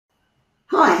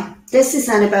Hi, this is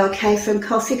Annabel Kay from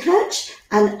Coffee Clutch,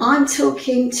 and I'm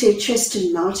talking to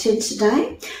Tristan Martin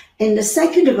today in the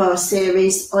second of our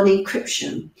series on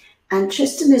encryption. And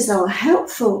Tristan is our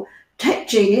helpful tech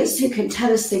genius who can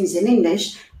tell us things in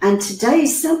English, and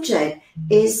today's subject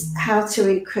is how to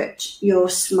encrypt your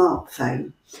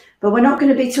smartphone. But we're not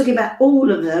going to be talking about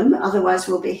all of them, otherwise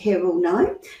we'll be here all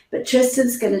night. But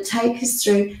Tristan's going to take us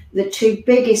through the two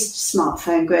biggest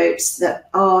smartphone groups that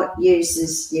our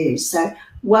users use. So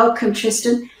welcome,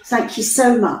 Tristan. Thank you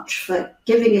so much for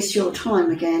giving us your time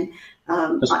again.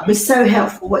 It was so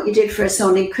helpful what you did for us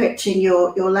on encrypting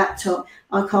your laptop.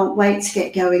 I can't wait to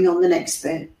get going on the next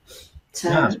bit.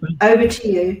 So over to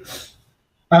you.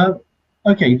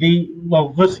 Okay,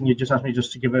 well, first thing you just asked me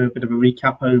just to give a bit of a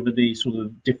recap over the sort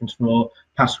of difference for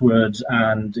passwords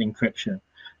and encryption,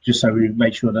 just so we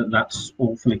make sure that that's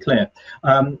all fully clear.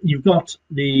 You've got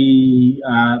the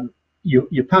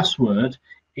your password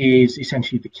is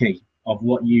essentially the key of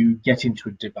what you get into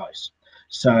a device.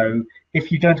 So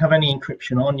if you don't have any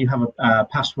encryption on, you have a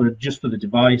password just for the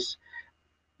device.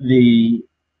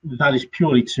 That is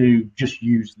purely to just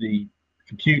use the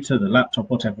computer, the laptop,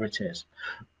 whatever it is.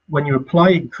 When you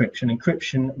apply encryption,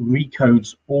 encryption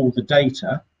recodes all the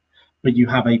data, but you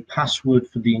have a password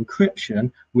for the encryption,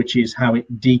 which is how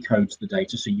it decodes the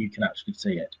data so you can actually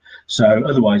see it. So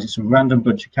otherwise, it's a random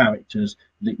bunch of characters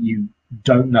that you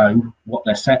don't know what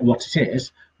they're set, what it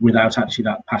is, without actually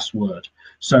that password.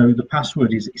 So the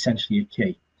password is essentially a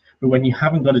key. But when you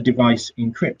haven't got a device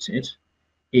encrypted,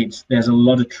 there's a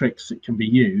lot of tricks that can be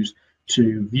used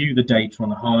to view the data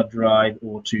on a hard drive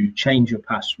or to change your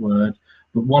password.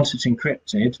 But once it's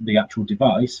encrypted, the actual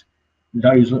device,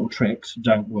 those little tricks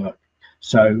don't work.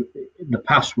 So the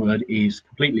password is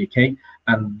completely a key,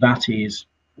 and that is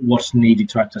what's needed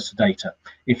to access the data.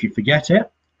 If you forget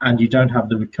it and you don't have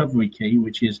the recovery key,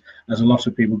 which is, as a lot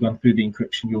of people have gone through the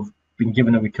encryption, you've been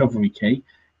given a recovery key.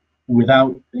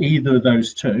 Without either of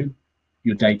those two,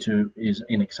 your data is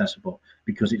inaccessible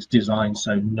because it's designed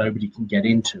so nobody can get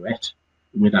into it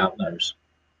without those.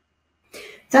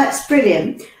 That's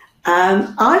brilliant.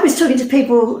 I was talking to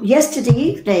people yesterday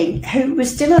evening who were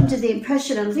still under the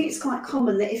impression, and I think it's quite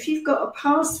common, that if you've got a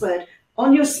password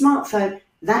on your smartphone,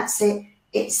 that's it,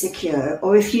 it's secure.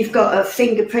 Or if you've got a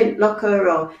fingerprint locker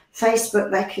or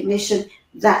Facebook recognition,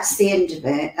 that's the end of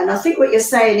it. And I think what you're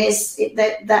saying is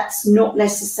that that's not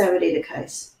necessarily the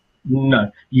case. No,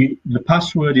 the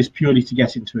password is purely to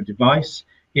get into a device.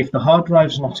 If the hard drive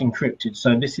is not encrypted,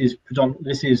 so this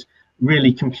is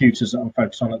really computers that I'm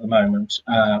focused on at the moment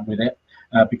with it,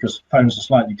 because phones are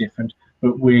slightly different.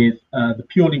 But with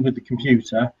purely with the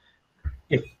computer,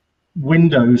 if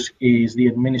Windows is the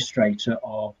administrator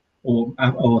of,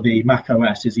 or the Mac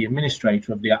OS is the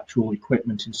administrator of the actual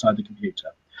equipment inside the computer.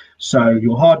 So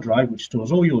your hard drive, which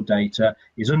stores all your data,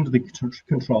 is under the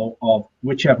control of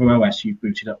whichever OS you've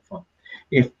booted up from.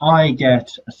 If I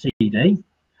get a CD,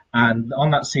 and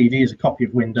on that CD is a copy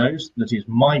of Windows that is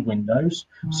my Windows,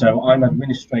 so I'm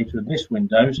administrator of this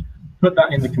Windows, put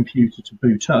that in the computer to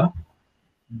boot up,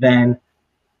 then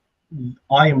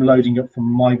I am loading up from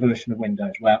my version of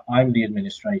Windows where I'm the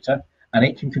administrator, and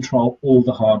it can control all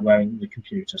the hardware in the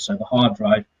computer, so the hard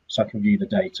drive, so I can view the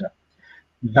data.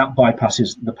 That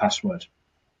bypasses the password.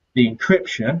 The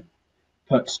encryption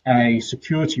puts a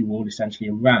security wall essentially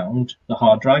around the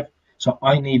hard drive. So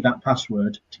I need that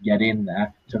password to get in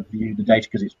there to view the data,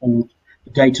 because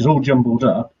the data's all jumbled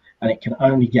up, and it can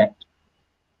only get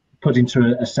put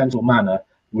into a sensible manner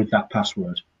with that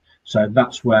password. So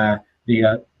that's where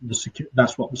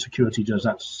that's what the security does.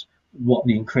 That's what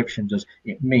the encryption does.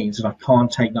 It means that I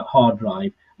can't take that hard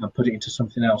drive and put it into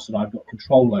something else that I've got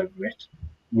control over it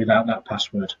without that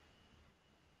password.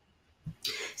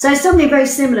 So something very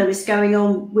similar is going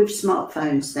on with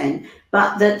smartphones then,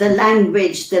 but the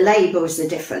language, the labels are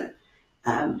different.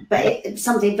 But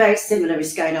something very similar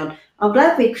is going on. I'm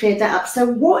glad we cleared that up. So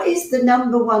what is the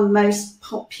 #1 most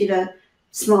popular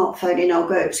smartphone in our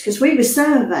groups? Because we were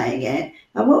surveying it,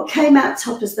 and what came out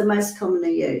top as the most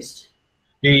commonly used?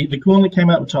 The one that came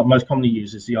out the top most commonly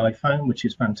used is the iPhone, which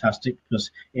is fantastic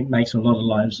because it makes a lot of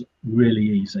lives really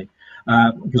easy.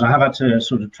 Because I have had to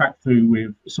sort of track through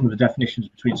with some of the definitions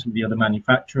between some of the other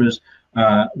manufacturers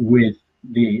with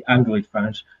the Android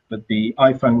phones, but the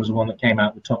iPhone was the one that came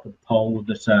out the top of the poll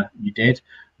that you did,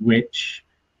 which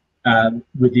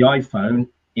with the iPhone,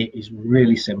 it is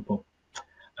really simple.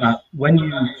 When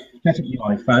you set up your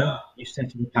iPhone, you set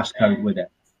up a passcode with it.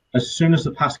 As soon as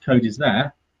the passcode is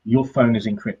there, your phone is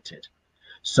encrypted.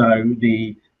 So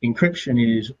the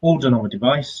encryption is all done on the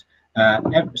device.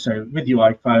 So with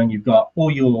your iPhone, you've got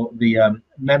all the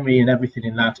memory and everything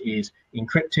in that is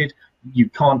encrypted. You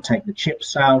can't take the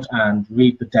chips out and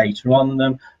read the data on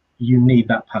them. You need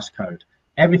that passcode.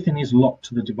 Everything is locked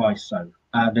to the device, so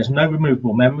there's no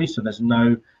removable memory, so there's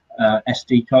no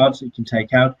SD cards that you can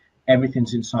take out.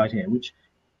 Everything's inside here, which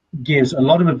gives a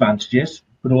lot of advantages,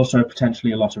 but also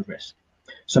potentially a lot of risk.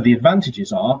 So the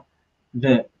advantages are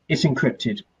that it's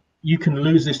encrypted. You can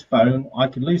lose this phone, I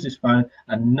could lose this phone,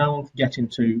 and no one can get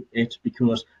into it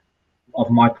because of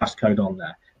my passcode on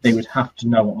there. They would have to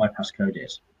know what my passcode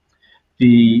is.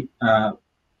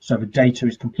 So the data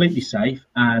is completely safe,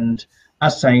 and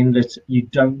as saying that you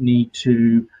don't need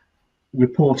to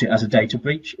report it as a data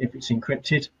breach if it's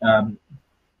encrypted,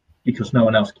 because no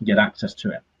one else can get access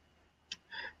to it.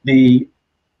 The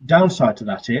downside to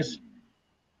that is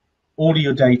all of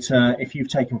your data, if you've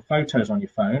taken photos on your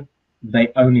phone,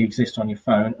 they only exist on your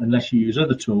phone unless you use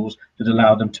other tools that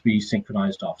allow them to be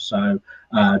synchronized off. So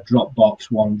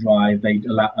Dropbox, OneDrive, they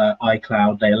allow,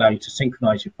 iCloud, they allow you to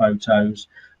synchronize your photos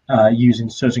using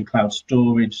certain cloud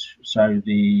storage. So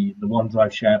the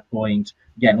OneDrive, SharePoint,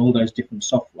 again, all those different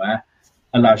software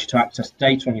allows you to access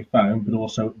data on your phone, but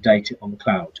also update it on the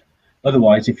cloud.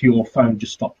 Otherwise, if your phone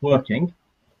just stopped working,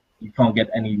 you can't get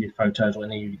any of your photos or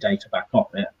any of your data back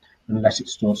off it unless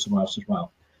it's stored somewhere else as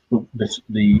well. But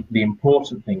the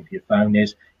important thing for your phone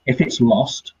is if it's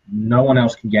lost, no one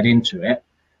else can get into it,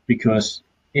 because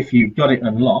if you've got it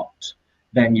unlocked,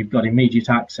 then you've got immediate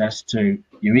access to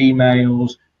your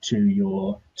emails,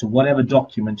 to whatever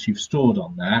documents you've stored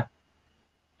on there,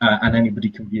 and anybody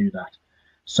can view that.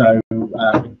 So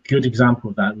a good example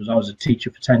of that was I was a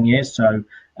teacher for 10 years, so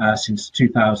since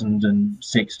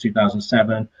 2006,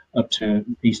 2007, up to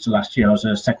Easter last year, I was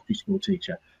a secondary school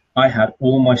teacher. I had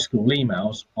all my school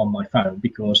emails on my phone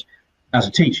because as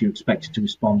a teacher, you're expected to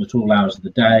respond at all hours of the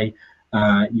day.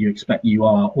 You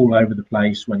are all over the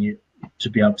place to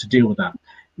be able to deal with that.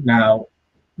 Now,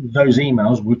 those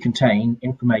emails would contain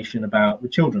information about the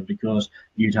children because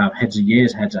you'd have heads of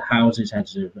years, heads of houses,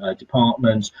 heads of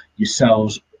departments,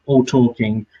 yourselves all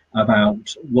talking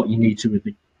about what you need to with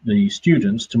the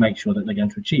students to make sure that they're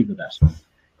going to achieve the best.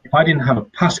 If I didn't have a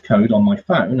passcode on my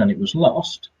phone and it was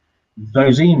lost,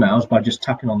 those emails, by just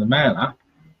tapping on the mail app,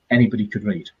 anybody could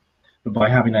read. But by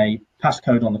having a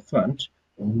passcode on the front,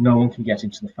 no one can get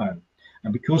into the phone.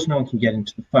 And because no one can get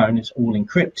into the phone, it's all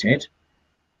encrypted,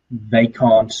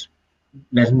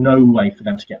 there's no way for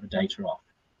them to get the data off.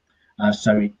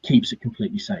 So it keeps it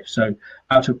completely safe. So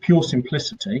out of pure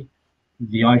simplicity,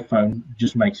 the iPhone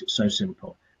just makes it so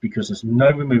simple because there's no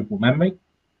removable memory.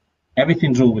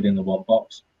 Everything's all within the one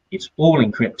box. It's all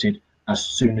encrypted as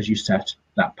soon as you set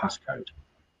that passcode.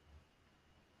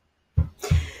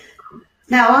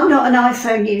 Now, I'm not an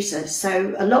iPhone user,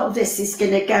 so a lot of this is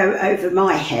going to go over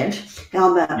my head.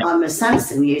 I'm a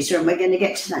Samsung user, and we're going to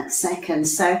get to that in a second.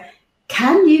 So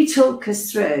can you talk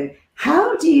us through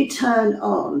how do you turn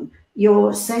on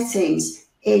your settings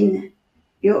in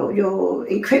your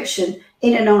encryption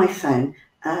in an iPhone?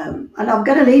 And I'm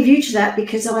going to leave you to that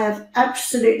because I have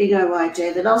absolutely no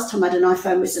idea. The last time I had an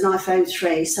iPhone was an iPhone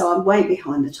 3, so I'm way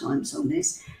behind the times on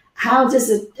this. How does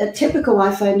a typical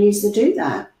iPhone user do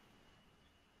that?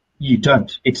 You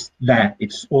don't. It's there.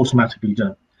 It's automatically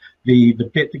done. The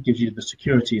bit that gives you the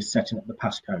security is setting up the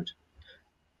passcode.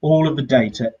 All of the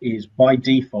data is by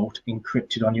default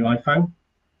encrypted on your iPhone.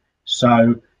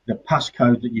 So the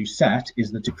passcode that you set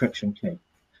is the decryption key.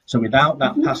 So without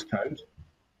that passcode,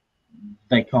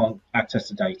 they can't access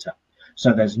the data.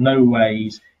 So there's no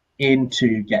ways in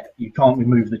to you can't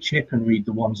remove the chip and read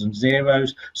the ones and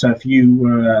zeros. So if you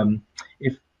were,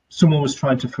 if someone was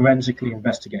trying to forensically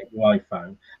investigate your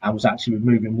iPhone and was actually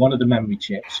removing one of the memory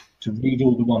chips to read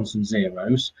all the ones and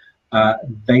zeros,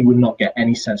 they would not get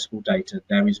any sensible data.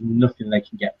 There is nothing they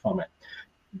can get from it.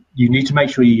 You need to make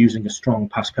sure you're using a strong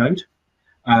passcode.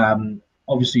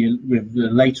 Obviously, with the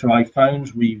later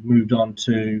iPhones, we've moved on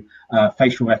to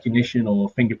facial recognition or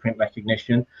fingerprint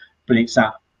recognition, but it's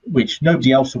that which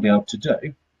nobody else will be able to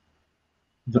do.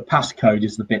 The passcode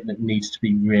is the bit that needs to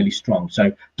be really strong.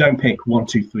 So don't pick 1,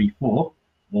 2, 3, 4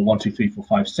 or 1, 2, 3, 4,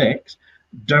 5, 6.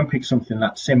 Don't pick something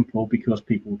that simple because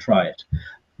people will try it.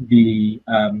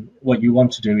 What you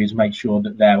want to do is make sure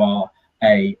that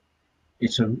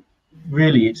it's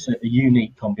a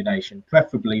unique combination.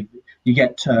 Preferably, you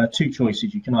get 2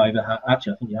 choices. You can either have,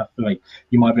 actually, I think you have 3.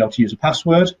 You might be able to use a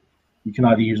password. You can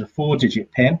either use a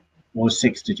 4-digit PIN or a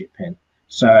 6-digit PIN.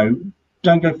 So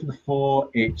don't go for the 4.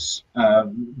 It's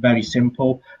very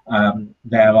simple.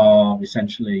 There are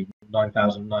essentially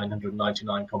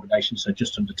 9,999 combinations, so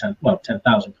just under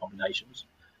 10,000 combinations.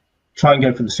 Try and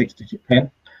go for the 6-digit PIN.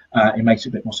 It makes it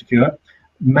a bit more secure.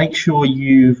 Make sure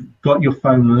you've got your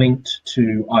phone linked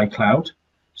to iCloud.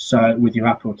 so with your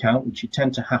Apple account, which you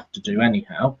tend to have to do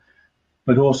anyhow,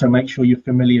 but also make sure you're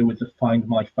familiar with the Find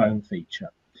My Phone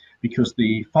feature, because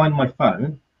the Find My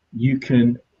Phone, you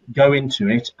can go into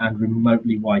it and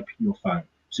remotely wipe your phone.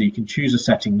 So you can choose a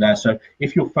setting there. So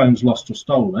if your phone's lost or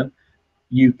stolen,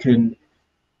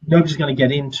 nobody's going to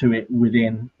get into it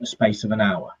within a space of an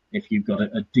hour if you've got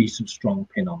a decent, strong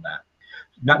PIN on there.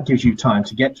 That gives you time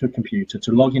to get to a computer,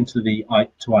 to log into to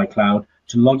iCloud,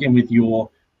 to log in with your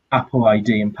Apple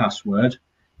ID and password,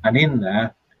 and in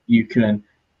there you can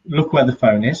look where the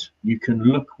phone is. You can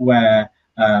look where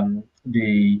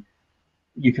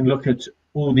you can look at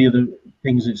all the other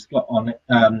things it's got on it.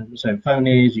 So phone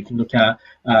is. You can look at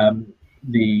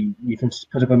you can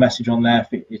put up a message on there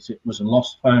if it was a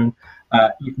lost phone.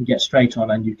 You can get straight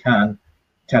on and you can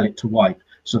tell it to wipe.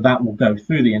 So that will go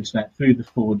through the internet, through the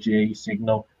 4G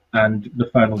signal, and the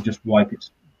phone will just wipe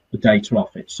the data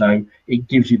off it. So it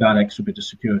gives you that extra bit of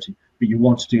security. But you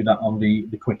want to do that on the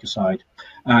quicker side.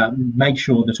 Make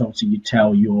sure that obviously you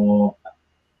tell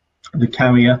the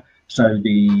carrier, so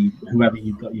whoever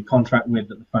you've got your contract with,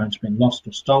 that the phone's been lost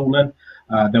or stolen.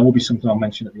 There will be something I'll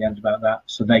mention at the end about that,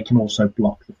 so they can also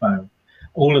block the phone.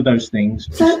 All of those things.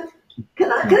 So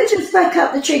can I just back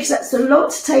up the tree, because that's a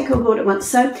lot to take on board at once.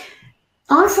 So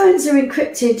iPhones are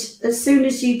encrypted as soon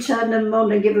as you turn them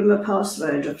on and give them a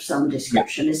password of some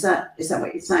description. Yeah. Is that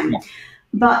what you're saying? Yeah.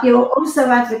 But you're also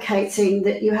advocating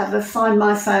that you have a Find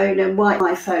My Phone and Wipe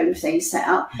My Phone thing set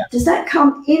up. Yeah. Does that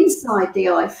come inside the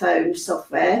iPhone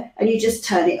software and you just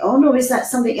turn it on, or is that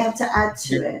something you have to add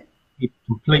to it? It's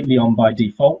completely on by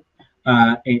default.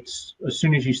 It's as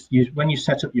soon as when you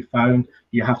set up your phone,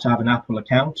 you have to have an Apple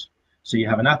account. So you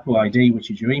have an Apple ID,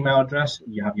 which is your email address.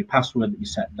 You have your password that you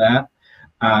set there.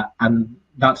 And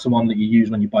that's the one that you use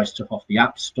when you buy stuff off the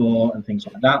App Store and things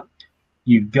like that.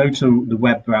 You go to the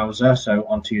web browser, so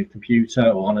onto your computer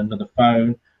or on another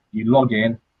phone, you log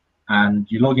in, and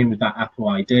you log in with that Apple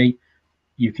ID.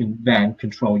 You can then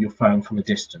control your phone from a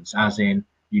distance, as in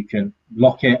you can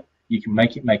lock it, you can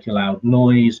make it make a loud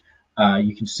noise,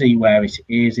 you can see where it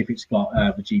is if it's got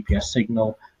the GPS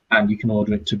signal, and you can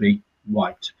order it to be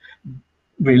wiped.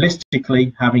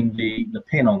 Realistically, having the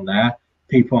PIN on there,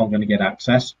 people aren't going to get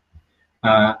access.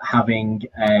 Having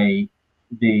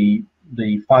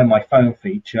the Find My Phone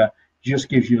feature just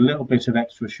gives you a little bit of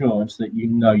extra assurance that you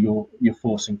know you're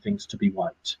forcing things to be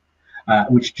wiped,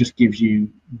 which just gives you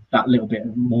that little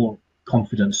bit more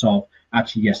confidence of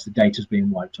actually, yes, the data's being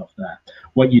wiped off there.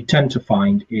 What you tend to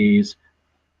find is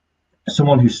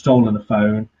someone who's stolen a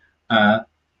phone,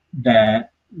 they're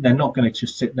not going to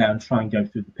just sit there and try and go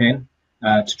through the PIN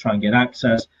to try and get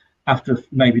access. After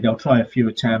maybe they'll try a few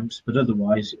attempts, but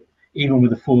otherwise, even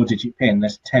with a 4-digit PIN,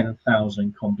 there's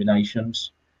 10,000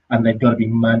 combinations, and they've got to be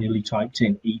manually typed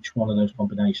in each one of those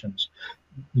combinations.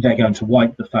 They're going to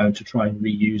wipe the phone to try and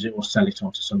reuse it or sell it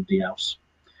on to somebody else.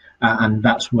 And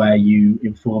that's where you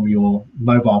inform your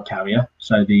mobile carrier,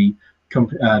 so the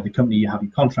company you have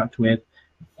your contract with,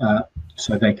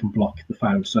 so they can block the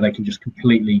phone, so they can just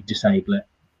completely disable it,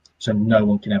 so no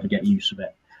one can ever get use of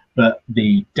it. But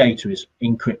the data is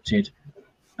encrypted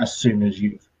as soon as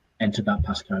you've entered that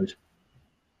passcode.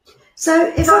 So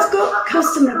if I've got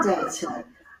customer data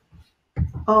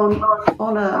on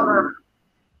an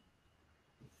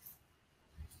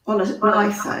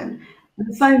iPhone, and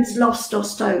the phone's lost or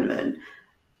stolen,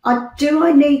 do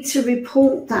I need to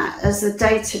report that as a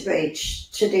data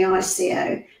breach to the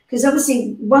ICO? Because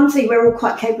obviously one thing we're all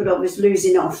quite capable of is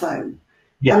losing our phone.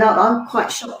 Yeah. And I'm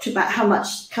quite shocked about how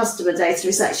much customer data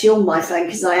is actually on my phone,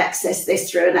 because I access this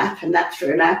through an app and that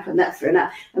through an app and that through an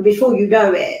app. And before you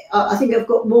know it, I think I've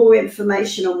got more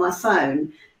information on my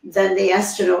phone than the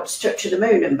astronauts took to the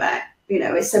moon and back. You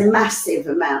know, it's a massive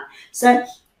amount. So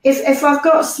if I've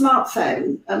got a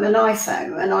smartphone, an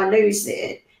iPhone, and I lose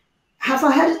it, have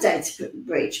I had a data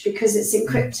breach because it's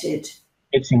encrypted?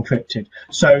 It's encrypted.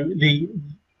 So the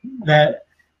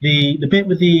bit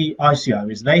with the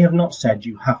ICO is they have not said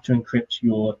you have to encrypt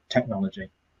your technology.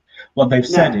 What they've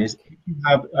said is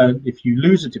if you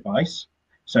lose a device,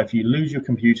 so if you lose your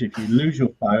computer, if you lose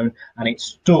your phone, and it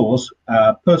stores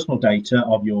personal data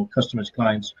of your customers,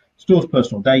 clients, stores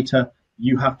personal data,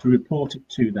 you have to report it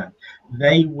to them.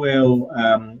 They will,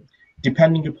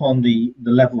 depending upon the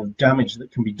level of damage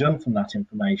that can be done from that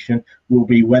information, will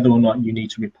be whether or not you need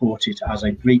to report it as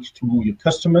a breach to all your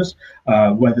customers,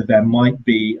 whether there might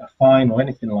be a fine or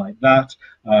anything like that,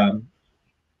 an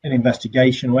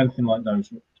investigation or anything like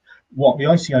those. What the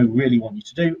ICO really want you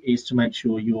to do is to make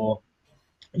sure you're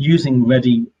using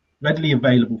readily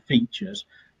available features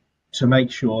to make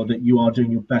sure that you are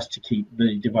doing your best to keep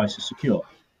the devices secure.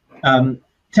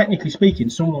 technically speaking,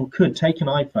 someone could take an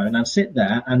iPhone and sit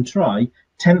there and try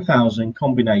 10,000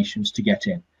 combinations to get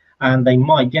in, and they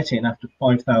might get in after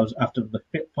 5,000, after the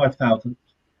 5,000th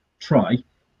try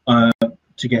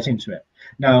to get into it.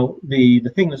 Now, the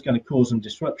thing that's going to cause them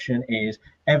disruption is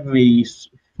every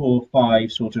 4 or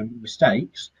 5 sort of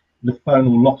mistakes, the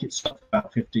phone will lock itself for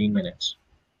about 15 minutes.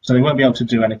 So they won't be able to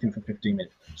do anything for 15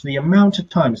 minutes. So the amount of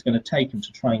time it's going to take them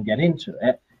to try and get into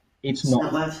it, it's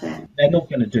not worth it. They're not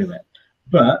going to do it.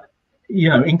 But, you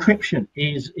know, encryption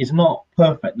is not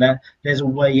perfect. There's a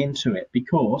way into it,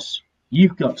 because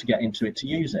you've got to get into it to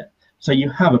use it. So you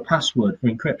have a password for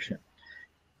encryption.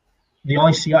 The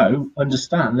ICO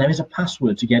understand there is a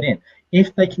password to get in.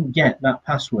 If they can get that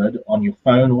password on your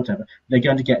phone or whatever, they're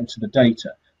going to get into the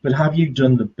data. But have you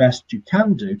done the best you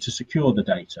can do to secure the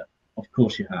data? Of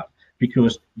course you have,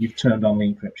 because you've turned on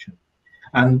the encryption.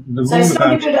 And the so it's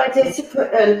not a good idea to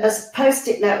put a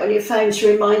post-it note on your phone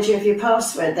to remind you of your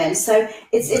password then. So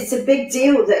it's a big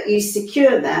deal that you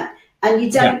secure that, and you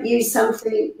don't use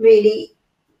something really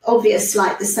obvious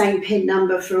like the same PIN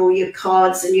number for all your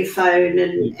cards and your phone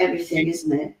and everything,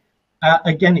 isn't it?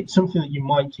 Again, it's something that you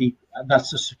might keep.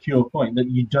 That's a secure point that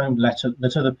you don't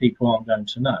that other people aren't going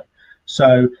to know.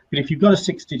 So, but if you've got a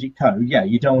 6-digit code,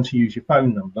 you don't want to use your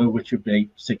phone number, which would be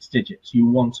 6 digits. You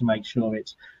want to make sure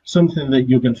it's something that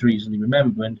you're going to easily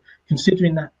remember. And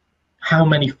considering that how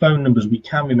many phone numbers we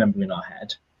can remember in our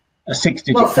head, a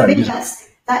 6-digit code. Well, for me,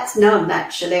 that's none,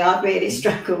 actually. I really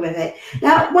struggle with it.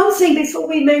 Now, one thing before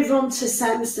we move on to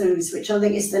Samsung's, which I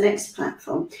think is the next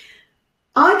platform,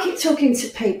 I keep talking to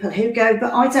people who go,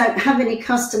 but I don't have any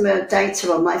customer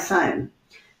data on my phone.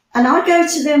 And I go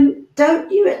to them,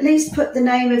 don't you at least put the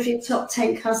name of your top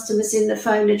 10 customers in the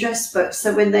phone address book,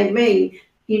 so when they ring,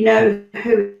 you know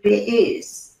who it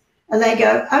is? And they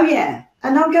go, oh, yeah.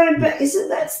 And I'm going, but isn't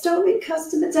that storing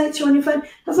customer data on your phone?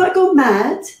 Have I gone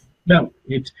mad? No,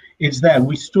 it's there.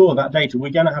 We store that data.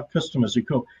 We're going to have customers who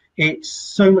call. It's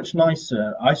so much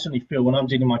nicer. I certainly feel when I'm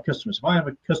dealing with my customers, if I have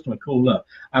a customer call up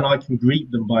and I can greet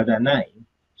them by their name,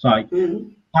 it's like,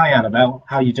 hi, Annabel,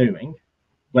 how you doing?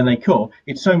 When they call,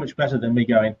 it's so much better than me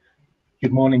going,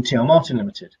 good morning, TL Martin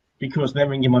Limited, because they're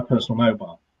ringing my personal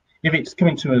mobile. If it's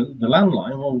coming to the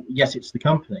landline, well, yes, it's the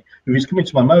company. If it's coming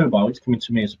to my mobile, it's coming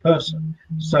to me as a person.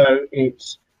 So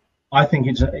I think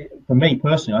for me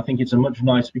personally, I think it's a much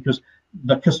nicer, because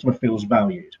the customer feels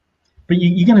valued. But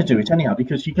you're going to do it anyhow,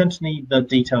 because you're going to need the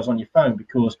details on your phone,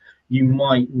 because you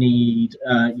might need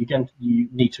you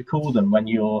need to call them when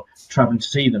you're traveling to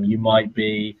see them. You might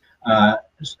be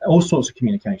all sorts of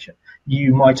communication.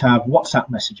 You might have WhatsApp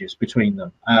messages between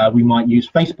them. We might use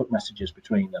Facebook messages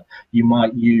between them. You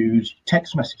might use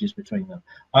text messages between them.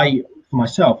 For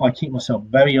myself, I keep myself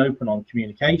very open on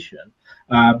communication,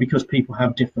 because people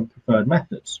have different preferred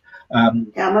methods.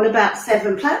 I'm on about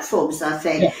 7 platforms, I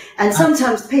think. And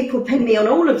sometimes people ping me on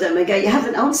all of them and go, you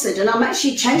haven't answered. And I'm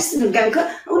actually chasing them going,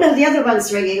 oh no, the other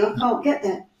one's ringing, I can't get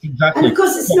there. Exactly. And of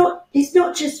course, it's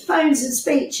not just phones and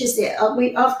speech, is it?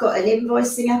 I've got an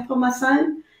invoicing app on my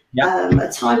phone,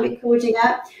 a time recording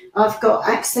app. I've got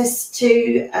access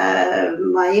to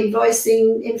my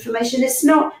invoicing information. It's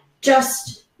not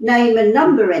just name and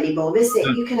number anymore, is it?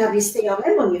 You can have your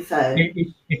CRM on your phone.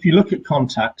 If you look at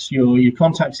contacts, your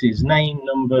contacts is name,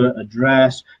 number,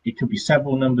 address. It could be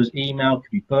several numbers, email, it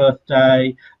could be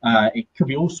birthday. It could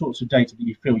be all sorts of data that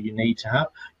you feel you need to have.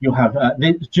 You'll have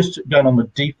just going on the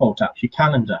default apps, your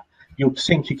calendar. You'll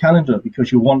sync your calendar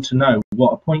because you'll want to know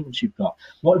what appointments you've got.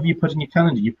 What have you put in your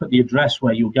calendar? You put the address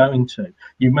where you're going to.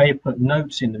 You may have put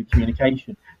notes in the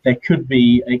communication. It could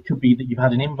be that you've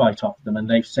had an invite off them and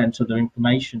they've sent other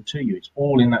information to you. It's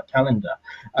all in that calendar.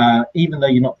 Even though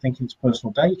you're not thinking it's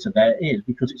personal data, there it is,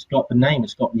 because it's got the name,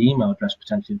 it's got the email address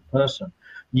potentially of the person.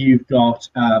 You've got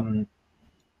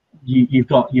you've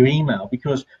got your email,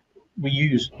 because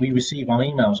we receive our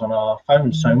emails on our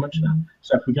phones so much now.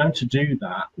 So if we're going to do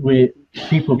that,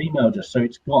 people have emailed us, so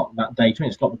it's got that data in,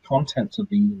 it's got the contents of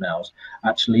the emails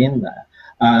actually in there.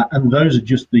 And those are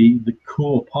just the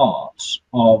core parts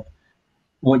of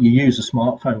what you use a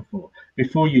smartphone for.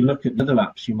 Before you look at the other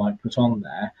apps you might put on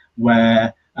there,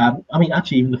 where I mean,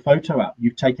 actually, even the photo app,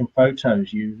 you've taken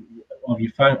photos on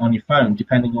your phone,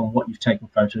 depending on what you've taken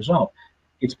photos of.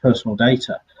 It's personal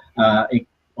data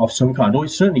of some kind, or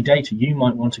it's certainly data you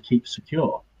might want to keep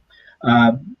secure.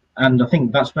 And I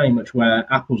think that's very much where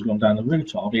Apple's gone down the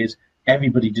route of, is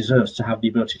everybody deserves to have the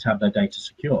ability to have their data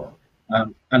secure.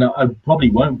 And I probably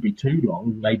won't be too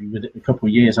long, maybe with a couple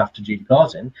of years after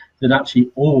GDPR's in, that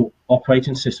actually all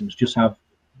operating systems just have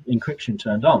encryption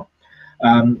turned on.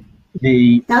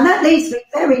 Now that leads me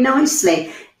very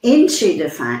nicely into the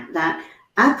fact that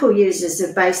Apple users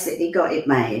have basically got it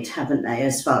made, haven't they,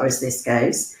 as far as this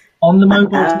goes? On the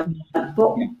mobiles,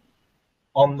 But yeah.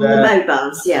 on the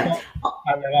mobiles, yeah.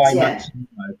 And their iMacs,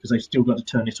 because they've still got to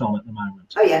turn it on at the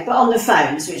moment. Oh yeah, but on the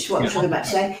phones, which is what we're talking about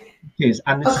today. It is,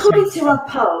 and according to our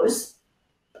polls,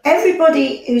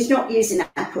 everybody who's not using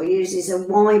Apple uses a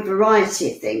wide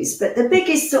variety of things, but the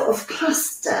biggest sort of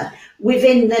cluster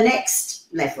within the next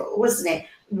level, wasn't it,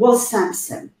 was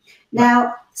Samsung.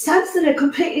 Now, Samsung are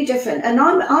completely different, and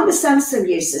I'm a Samsung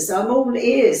user, so I'm all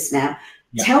ears now.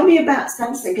 Yeah. Tell me about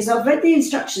Samsung, because I've read the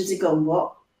instructions and gone,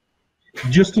 what?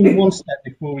 Just in one step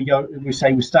before we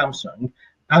say with Samsung,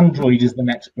 Android is the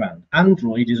next brand.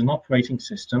 Android is an operating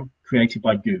system created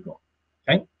by Google.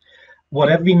 Okay, what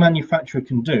every manufacturer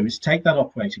can do is take that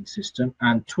operating system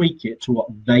and tweak it to what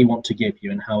they want to give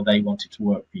you and how they want it to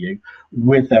work for you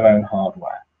with their own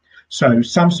hardware. So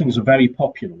Samsung is a very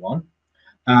popular one,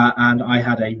 and I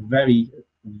had a very,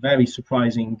 very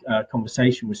surprising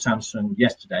conversation with Samsung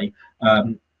yesterday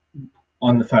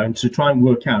on the phone to try and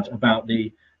work out about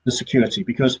the security,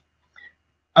 because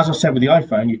as I said with the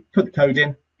iPhone, you put the code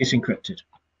in, it's encrypted.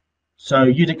 So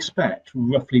you'd expect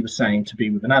roughly the same to be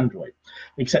with an Android,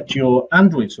 except your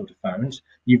Android sort of phones,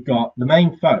 you've got the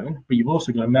main phone, but you've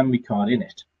also got a memory card in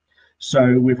it.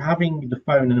 So with having the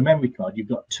phone and a memory card, you've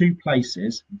got two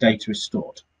places data is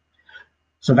stored.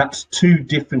 So that's two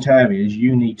different areas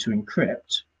you need to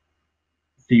encrypt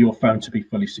for your phone to be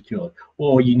fully secured,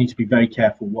 or you need to be very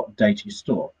careful what data you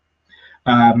store.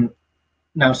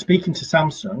 Now, speaking to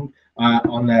Samsung,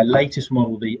 on their latest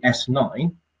model, the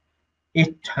S9,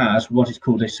 it has what is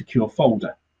called a secure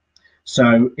folder.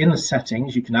 So in the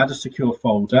settings, you can add a secure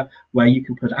folder where you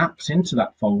can put apps into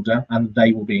that folder and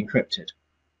they will be encrypted.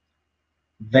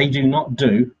 They do not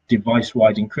do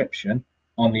device-wide encryption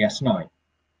on the S9.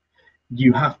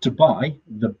 You have to buy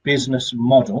the business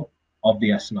model of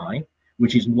the S9,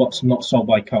 which is what's not sold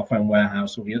by Carphone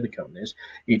Warehouse or the other companies.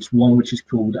 It's one which is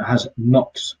called, has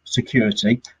Knox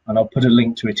security, and I'll put a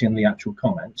link to it in the actual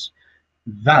comments.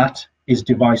 That is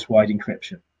device-wide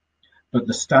encryption. But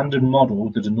the standard model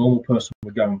that a normal person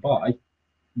would go and buy,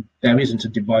 there isn't a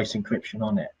device encryption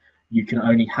on it. You can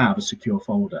only have a secure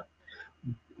folder.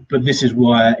 But this is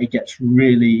why it gets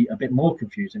really a bit more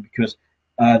confusing, because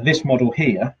this model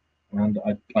here, and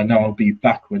I know I'll be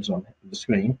backwards on the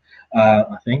screen,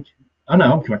 I think. Oh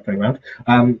no, I'm correctly around.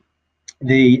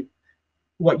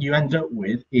 What you end up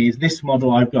with is this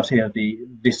model I've got here.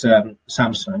 This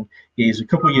Samsung is a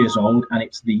couple of years old, and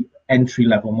it's the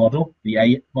entry-level model, the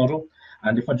A model.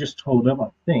 And if I just hold up, I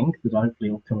think that hopefully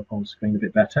it'll come up on the screen a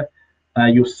bit better.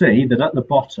 You'll see that at the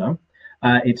bottom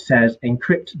it says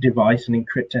encrypt device and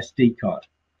encrypt SD card.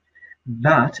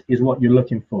 That is what you're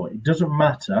looking for. It doesn't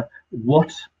matter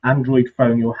what Android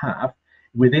phone you'll have.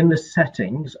 Within the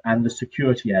settings and the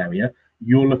security area,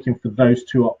 you're looking for those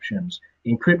two options,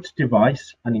 encrypt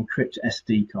device and encrypt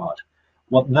SD card.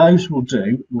 What those will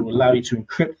do will allow you to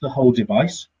encrypt the whole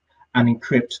device and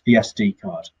encrypt the SD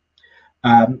card.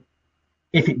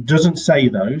 If it doesn't say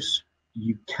those,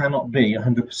 you cannot be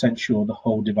 100% sure the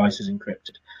whole device is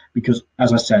encrypted, because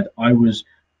as I said, I was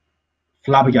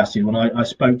flabbergasted when I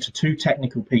spoke to two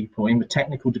technical people in the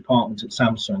technical department at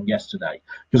Samsung yesterday,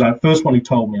 because the first one who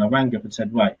told me, I rang up and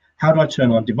said, right, how do I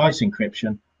turn on device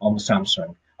encryption on the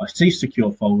Samsung? I see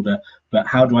secure folder, but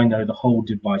how do I know the whole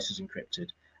device is encrypted?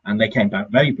 And they came back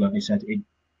very bluntly, said it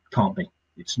can't be,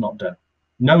 it's not done.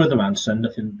 No other answer,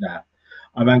 nothing there.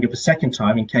 I rang up a second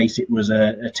time in case it was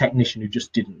a technician who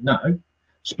just didn't know,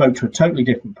 spoke to a totally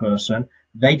different person.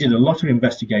 They did a lot of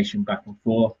investigation back and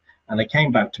forth, and they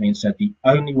came back to me and said the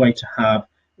only way to have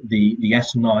the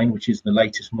S9, which is the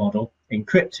latest model,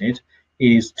 encrypted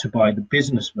is to buy the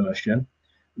business version,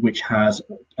 which has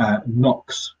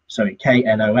Knox, so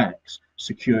K-N-O-X,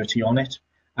 security on it,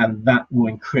 and that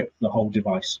will encrypt the whole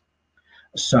device.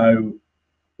 So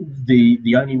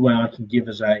the only way I can give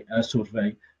as a sort of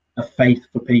a faith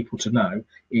for people to know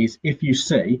is if you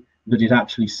see that it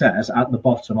actually says at the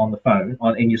bottom on the phone,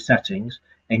 in your settings,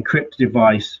 encrypt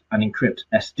device and encrypt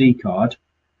SD card,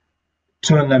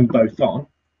 turn them both on,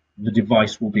 the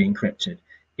device will be encrypted.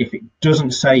 If it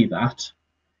doesn't say that,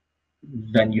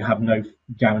 then you have no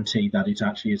guarantee that it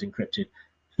actually is encrypted.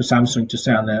 For Samsung to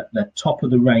say on their top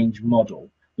of the range model,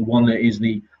 the one that is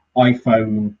the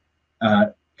iPhone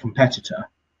competitor,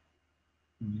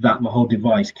 that the whole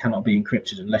device cannot be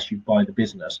encrypted unless you buy the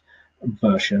business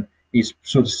version, is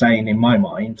sort of saying, in my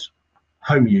mind,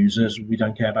 home users, we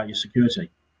don't care about your security,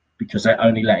 because they're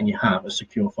only letting you have a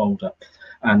secure folder.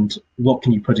 And what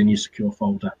can you put in your secure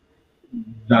folder?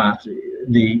 That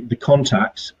the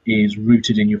contacts is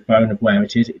rooted in your phone of where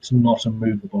it is. It's not a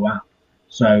movable app.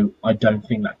 So I don't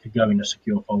think that could go in a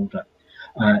secure folder.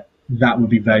 That would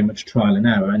be very much trial and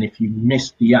error. And if you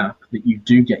miss the app that you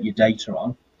do get your data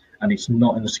on, and it's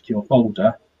not in the secure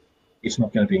folder, it's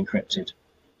not going to be encrypted.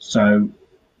 So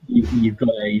you've got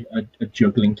a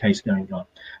juggling case going on,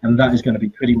 and that is going to be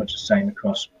pretty much the same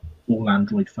across all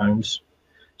Android phones.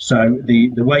 So the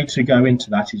way to go into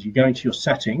that is you go into your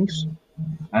settings,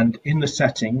 and in the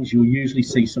settings you'll usually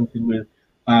see something with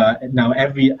now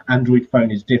every Android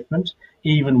phone is different.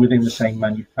 Even within the same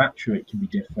manufacturer it can be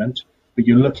different, but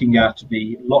you're looking at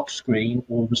the lock screen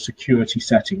or the security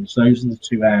settings. Those are the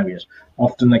two areas.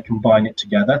 Often they combine it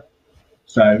together.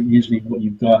 So usually what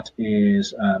you've got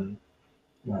is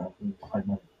well, hide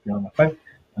my phone.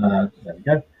 There we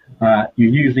go. You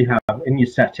usually have in your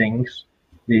settings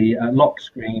the lock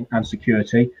screen and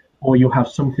security, or you'll have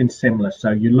something similar.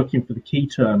 So you're looking for the key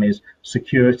term is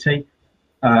security.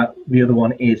 The other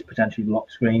one is potentially lock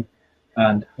screen,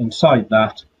 and inside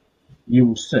that you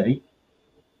will see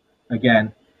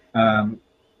again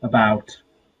about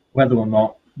whether or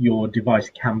not your device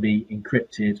can be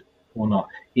encrypted or not.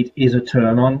 It is a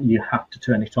turn on. You have to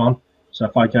turn it on. So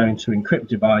if I go into encrypt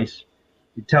device,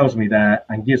 it tells me there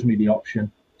and gives me the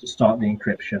option to start the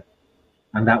encryption,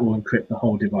 and that will encrypt the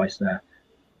whole device there.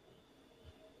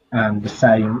 And the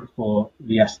same for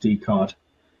the SD card.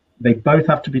 They both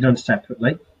have to be done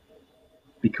separately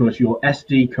because your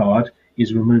SD card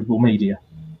is removable media.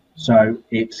 So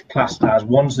it's classed as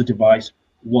one's the device,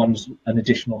 one's an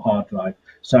additional hard drive.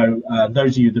 So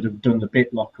those of you that have done the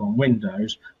BitLocker on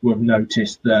Windows will have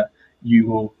noticed that you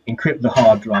will encrypt the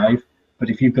hard drive, but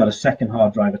if you've got a second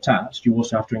hard drive attached, you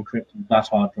also have to encrypt that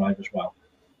hard drive as well.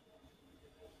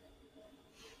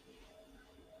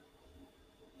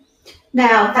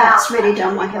 Now that's really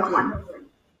done my head in.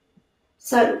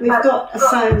 So we've got a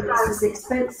phone that's as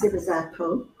expensive as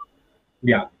Apple.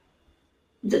 Yeah.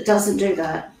 That doesn't do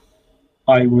that.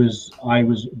 I was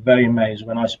very amazed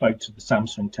when I spoke to the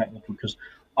Samsung technical, because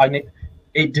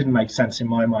it didn't make sense in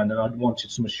my mind, and I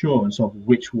wanted some assurance of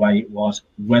which way it was,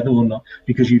 whether or not,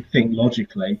 because you'd think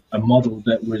logically a model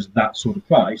that was that sort of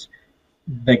price,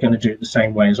 they're going to do it the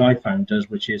same way as iPhone does,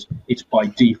 which is it's by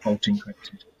default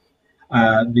encrypted.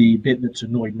 The bit that's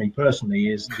annoyed me personally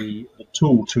is the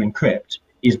tool to encrypt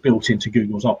is built into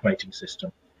Google's operating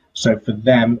system. So for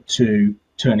them to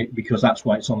turn it, because that's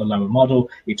why it's on the lower model,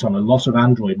 it's on a lot of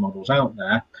Android models out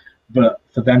there, but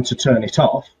for them to turn it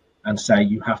off and say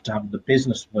you have to have the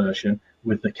business version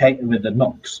with the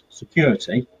Knox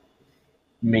security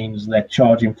means they're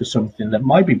charging for something that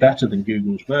might be better than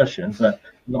Google's version, but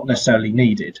not necessarily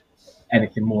needed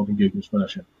anything more than Google's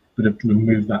version, but have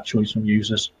removed that choice from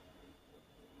users.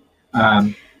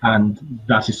 And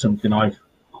that is something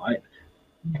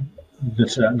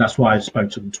that's why I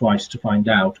spoke to them twice to find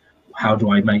out how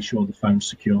do I make sure the phone's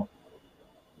secure.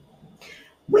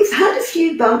 We've had a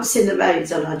few bumps in the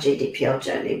roads on our GDPR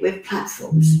journey with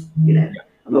platforms. You know,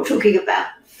 I'm not talking about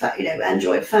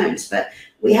Android phones, but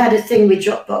we had a thing with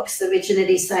Dropbox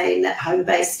originally saying that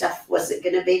home-based stuff wasn't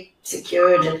going to be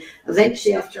secured, and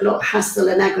eventually, after a lot of hassle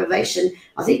and aggravation,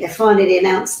 I think they finally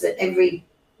announced that every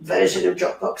version of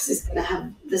Dropbox is going to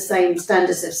have the same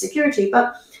standards of security.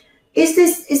 But is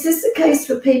this the case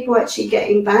for people actually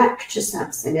getting back to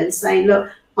Samsung and saying,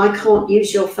 look, I can't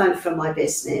use your phone for my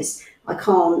business. I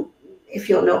can't, if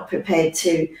you're not prepared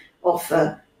to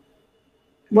offer.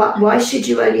 Why should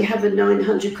you only have a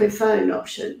 900 quid phone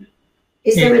option?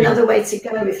 Is there another way to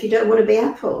go if you don't want to be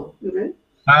Apple? You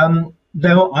know?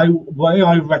 The way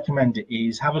I recommend it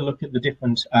is have a look at the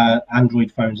different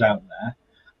Android phones out there,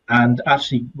 and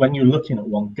actually, when you're looking at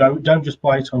one, don't just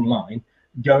buy it online.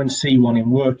 Go and see one in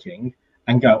working,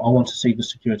 and go, I want to see the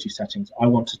security settings. I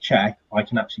want to check I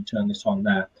can actually turn this on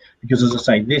there, because as I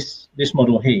say, this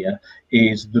model here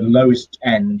is the lowest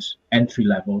end entry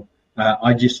level.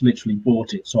 I just literally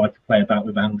bought it so I could play about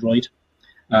with Android.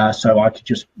 So I could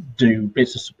just do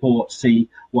bits of support, see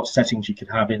what settings you could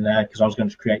have in there, because I was going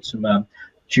to create some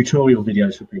tutorial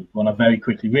videos for people. And I very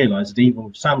quickly realized that even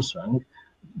with Samsung,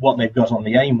 what they've got on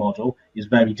the A model is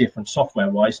very different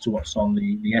software-wise to what's on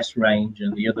the S range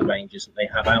and the other ranges that they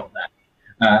have out there,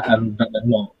 and that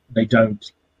they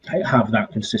don't have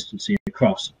that consistency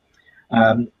across.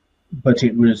 But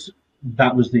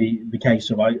that was the case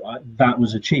of that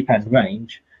was a cheap end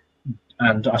range,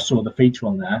 and I saw the feature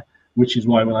on there, which is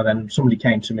why when somebody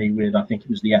came to me with, I think it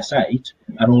was the S8,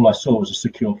 and all I saw was a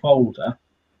secure folder,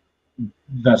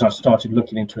 that I started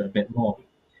looking into it a bit more.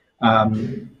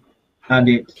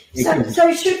 And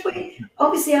so should we,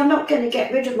 obviously I'm not going to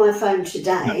get rid of my phone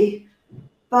today,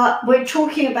 but we're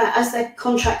talking about as the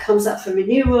contract comes up for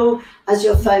renewal, as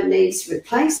your phone needs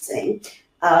replacing,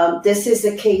 This is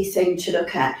a key thing to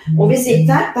look at. Or is it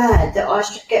that bad that I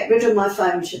should get rid of my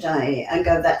phone today and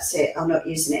go, that's it, I'm not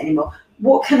using it anymore?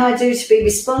 What can I do to be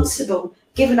responsible,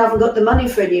 given I haven't got the money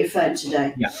for a new phone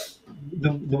today? Yeah,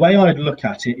 the way I'd look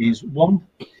at it is, one,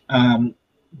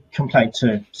 complain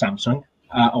to Samsung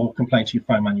or complain to your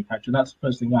phone manufacturer. That's the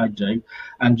first thing I'd do,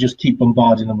 and just keep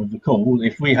bombarding them with the call.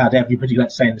 If we had everybody,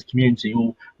 let's say in this community,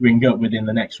 all ring up within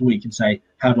the next week and say,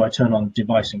 how do I turn on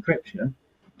device encryption?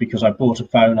 Because I bought a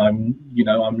phone, I'm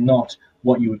not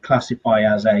what you would classify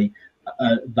as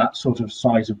that sort of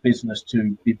size of business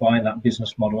to be buying that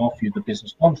business model off you, the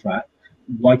business contract.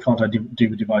 Why can't I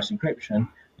do device encryption?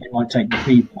 It might take the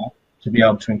feedback to be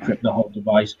able to encrypt the whole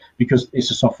device, because it's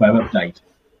a software update.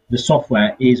 The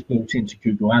software is built into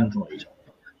Google Android.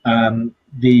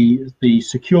 The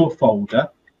secure folder,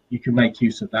 you can make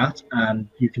use of that, and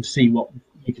you can see what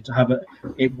you could have.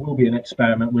 It will be an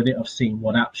experiment with it of seeing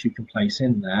what apps you can place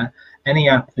in there. Any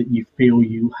app that you feel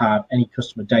you have any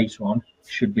customer data on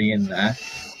should be in there.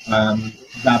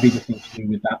 That'd be the thing to do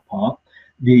with that part.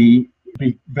 Be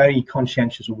very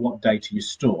conscientious of what data you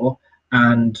store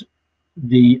and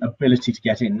the ability to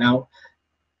get in. Now,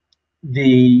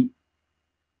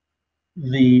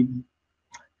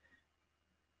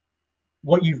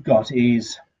 what you've got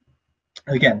is,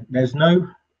 again, there's no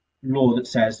law that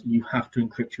says you have to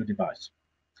encrypt your device.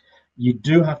 You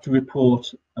do have to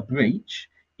report a breach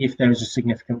if there is a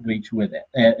significant breach with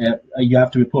it. You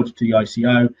have to report it to the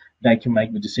ICO. They can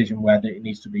make the decision whether it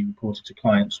needs to be reported to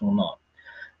clients or not.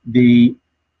 The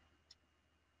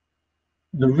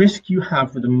risk you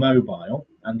have with a mobile,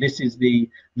 and this is the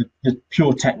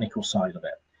pure technical side of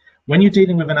it. When you're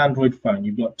dealing with an Android phone,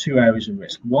 you've got two areas of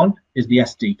risk. One is the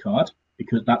SD card,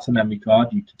 because that's a memory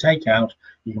card you can take out,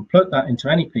 you can plug that into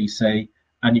any PC,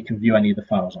 and you can view any of the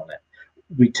files on it.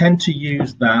 We tend to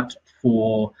use that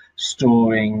for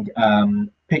storing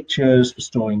pictures, for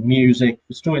storing music,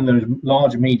 for storing those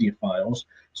large media files,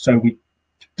 so we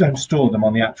don't store them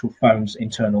on the actual phone's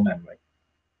internal memory.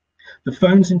 The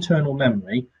phone's internal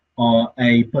memory are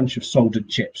a bunch of soldered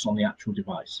chips on the actual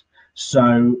device.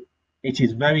 So it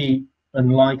is very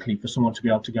unlikely for someone to be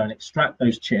able to go and extract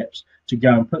those chips to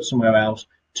go and put somewhere else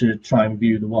to try and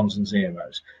view the ones and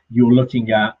zeros. You're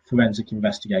looking at forensic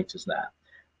investigators there.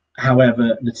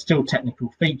 However, the still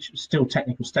technical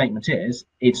statement is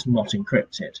it's not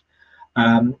encrypted.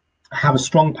 Have a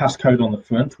strong passcode on the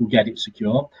front will get it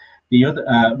secure. The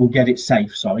other will get it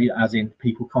safe, sorry, as in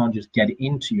people can't just get it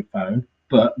into your phone,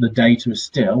 but the data is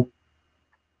still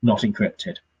not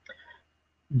encrypted.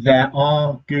 There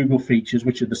are Google features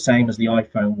which are the same as the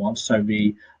iPhone one. So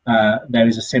there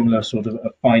is a similar sort of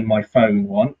a Find My Phone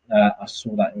one. I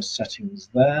saw that in the settings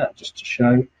there, just to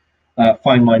show.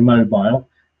 Find My Mobile.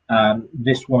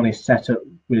 This one is set up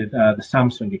with the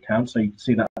Samsung account, so you can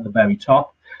see that at the very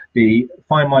top. The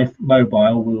Find My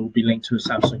Mobile will be linked to a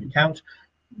Samsung account.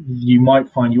 You might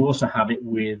find you also have it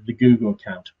with the Google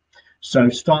account. So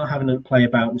start having to play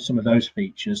about with some of those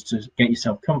features to get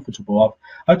yourself comfortable of,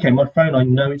 okay, my phone, I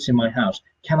know it's in my house.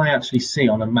 Can I actually see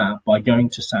on a map by going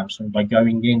to Samsung, by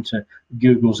going into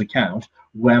Google's account,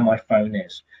 where my phone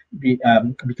is?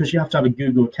 Because you have to have a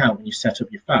Google account when you set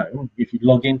up your phone. If you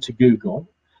log into Google,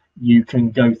 you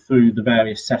can go through the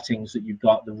various settings that you've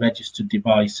got, the registered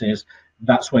devices.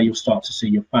 That's where you'll start to see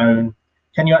your phone.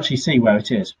 Can you actually see where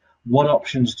it is? What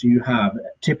options do you have?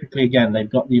 Typically, again, they've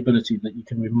got the ability that you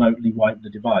can remotely wipe the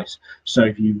device. So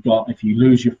if you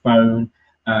lose your phone,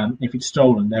 if it's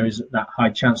stolen, there is that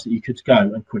high chance that you could go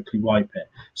and quickly wipe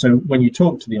it. So when you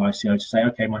talk to the ICO to say,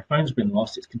 okay, my phone's been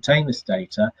lost, it's contained this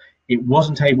data, it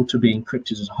wasn't able to be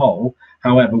encrypted as a whole.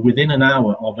 However, within an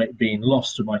hour of it being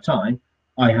lost to my time,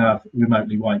 I have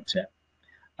remotely wiped it.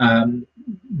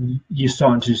 You're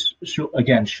starting to,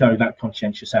 again, show that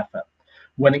conscientious effort.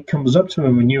 When it comes up to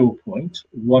a renewal point,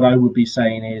 what I would be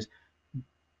saying is,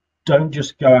 don't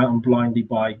just go out and blindly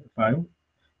buy a phone.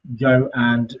 Go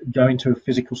into a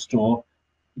physical store,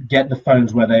 get the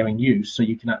phones where they're in use, so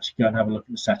you can actually go and have a look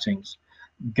at the settings.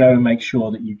 Go and make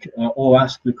sure that you or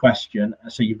ask the question,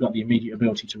 so you've got the immediate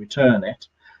ability to return it.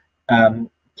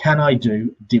 Can I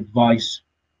do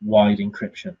device-wide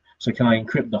encryption? So can I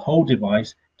encrypt the whole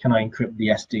device? Can I encrypt the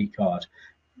SD card?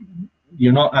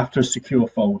 You're not after a secure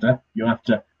folder, you're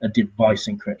after a device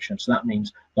encryption. So that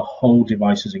means the whole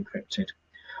device is encrypted.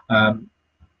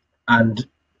 And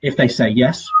if they say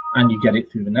yes, and you get it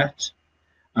through the net,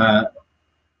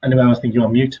 anyway, I think you're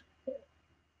on mute.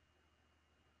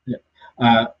 Yeah.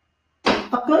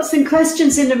 I've got some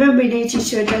questions in the room we need you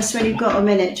to address when you've got a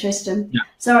minute, Tristan. Yeah.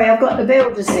 Sorry, I've got the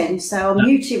builders in, so I'm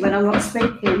muted when I'm not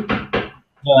speaking.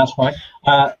 No, that's fine.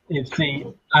 But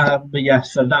yeah,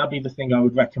 so that would be the thing I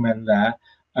would recommend there.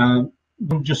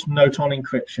 Just note on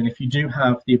encryption, if you do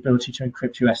have the ability to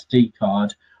encrypt your SD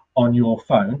card on your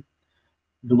phone,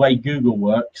 the way Google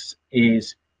works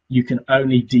is you can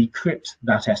only decrypt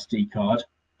that SD card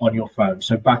on your phone.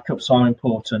 So backups are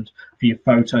important for your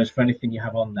photos, for anything you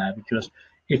have on there, because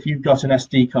if you've got an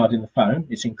SD card in the phone,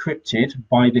 it's encrypted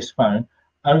by this phone.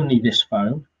 Only this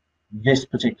phone, this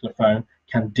particular phone,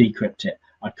 can decrypt it.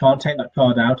 I can't take that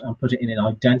card out and put it in an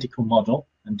identical model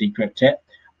and decrypt it.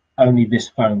 Only this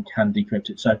phone can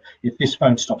decrypt it. So if this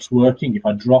phone stops working, if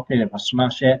I drop it, if I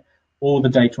smash it, all the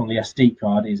data on the SD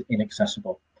card is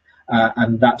inaccessible.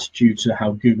 And that's due to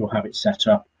how Google have it set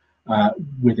up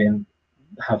within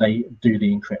how they do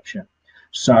the encryption.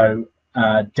 So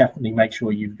definitely make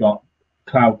sure you've got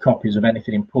cloud copies of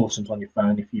anything important on your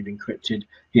phone if you've encrypted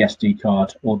the SD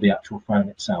card or the actual phone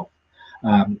itself.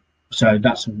 So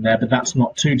that's in there, but that's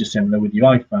not too dissimilar with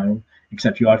your iPhone,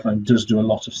 except your iPhone does do a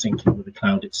lot of syncing with the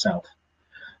cloud itself.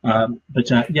 Yeah,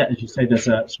 as you say, there's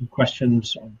some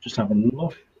questions. I'll just have a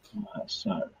look.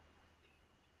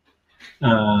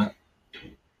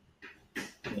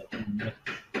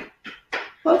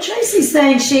 Well, Tracy's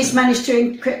saying she's managed to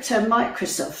encrypt her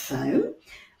Microsoft phone.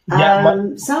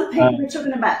 Some people are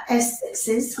talking about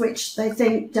S6s, which they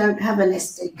think don't have an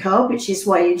SD card, which is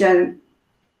why you don't.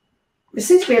 There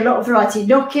seems to be a lot of variety.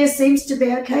 Nokia seems to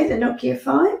be okay, the Nokia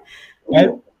 5.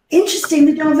 Interesting,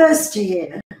 the diversity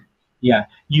here. Yeah,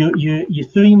 your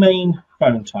three main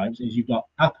phone types is you've got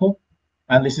Apple,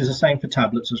 and this is the same for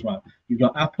tablets as well. You've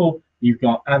got Apple, you've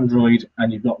got Android,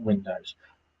 and you've got Windows.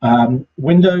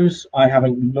 Windows, I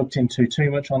haven't looked into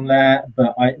too much on there,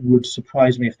 but it would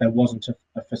surprise me if there wasn't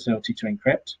a facility to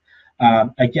encrypt.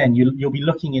 Again, you'll be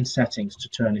looking in settings to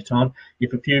turn it on.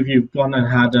 If a few of you have gone and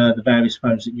had the various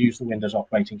phones that use the Windows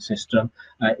operating system,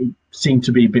 it seemed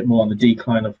to be a bit more on the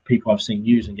decline of people I've seen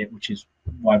using it, which is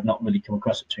why I've not really come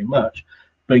across it too much.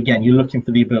 But again, you're looking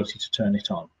for the ability to turn it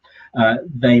on.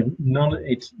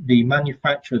 It's the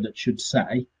manufacturer that should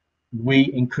say,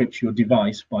 we encrypt your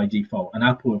device by default, and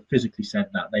Apple have physically said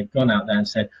that. They've gone out there and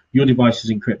said your device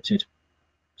is encrypted.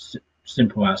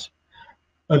 Simple as.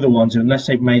 Other ones, unless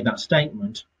they've made that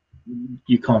statement,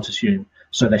 you can't assume.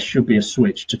 So there should be a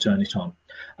switch to turn it on.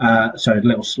 So a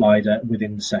little slider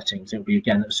within the settings. It'll be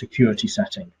again a security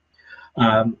setting.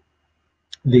 And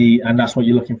that's what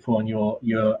you're looking for on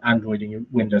your Android and your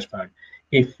Windows phone.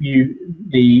 If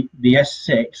the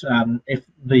S6, if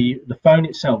the phone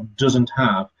itself doesn't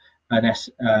have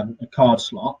a card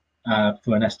slot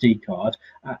for an SD card,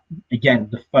 again,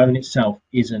 the phone itself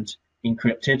isn't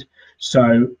encrypted.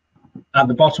 So at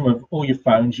the bottom of all your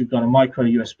phones, you've got a micro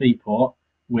USB port,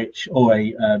 or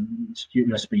a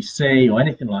USB-C or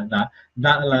anything like that.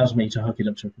 That allows me to hook it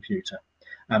up to a computer.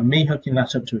 And me hooking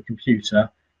that up to a computer,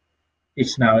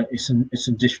 it's an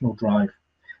additional drive.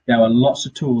 There are lots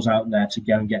of tools out there to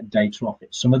go and get data off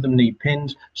it. Some of them need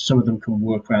pins, some of them can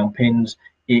work around pins.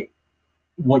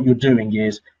 What you're doing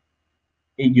is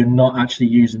you're not actually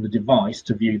using the device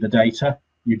to view the data.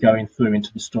 You're going through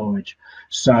into the storage,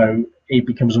 so it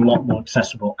becomes a lot more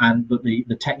accessible. But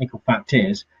the technical fact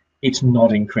is it's not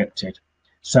encrypted.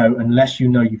 So unless you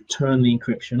know you've turned the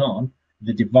encryption on,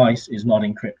 the device is not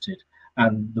encrypted.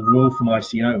 And the rule from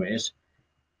ICO is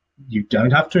you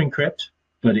don't have to encrypt,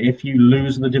 but if you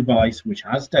lose the device which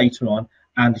has data on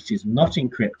and it is not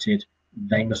encrypted,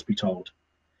 they must be told.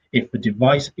 If the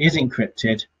device is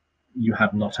encrypted, you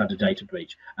have not had a data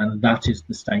breach, and that is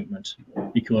the statement,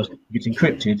 because it's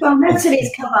encrypted. Well,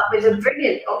 Natalie's come up with a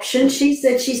brilliant option. She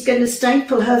said she's going to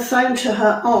staple her phone to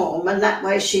her arm, and that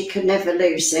way she can never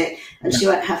lose it, and she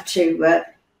won't have to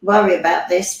worry about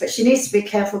this. But she needs to be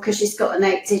careful because she's got an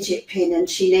 8-digit pin, and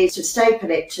she needs to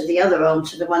staple it to the other arm,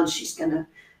 to the one she's going to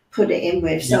put it in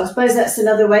with. So I suppose that's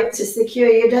another way to secure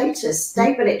your data.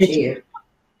 Staple it to you.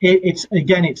 It's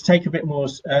take a bit more.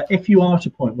 If you are at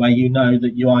a point where you know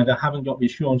that you either haven't got the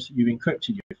assurance that you've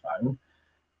encrypted your phone,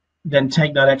 then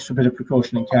take that extra bit of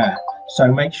precaution and care.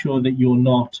 So make sure that you're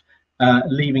not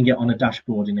leaving it on a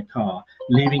dashboard in a car,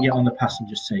 leaving it on the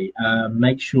passenger seat.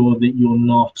 Make sure that you're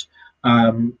not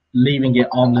leaving it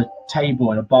on the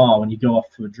table in a bar when you go off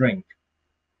for a drink.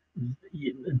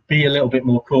 Be a little bit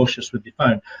more cautious with your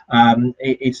phone.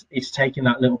 It's taking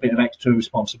that little bit of extra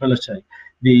responsibility.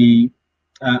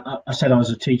 I said I was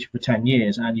a teacher for 10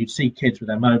 years, and you'd see kids with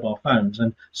their mobile phones,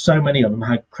 and so many of them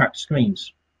had cracked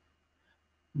screens.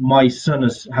 My son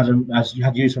has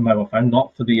used a mobile phone,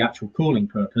 not for the actual calling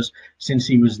purpose, since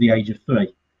he was the age of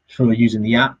 3, for using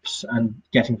the apps and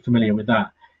getting familiar with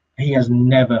that. He has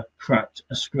never cracked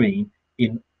a screen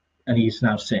and he's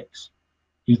now 6.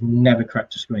 He's never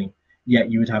cracked a screen. yet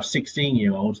you would have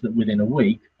 16-year-olds that within a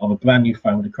week of a brand new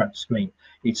phone with a cracked screen.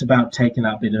 It's about taking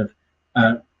that bit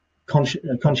of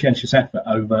conscientious effort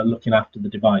over looking after the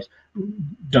device.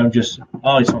 Don't just,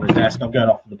 oh, it's on the desk, I'm going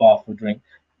off to the bar for a drink.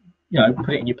 You know,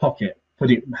 put it in your pocket,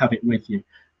 have it with you.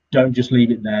 Don't just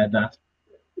leave it there, that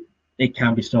it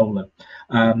can be stolen.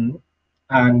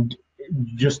 And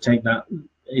just take that,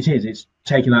 it's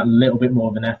taking that little bit more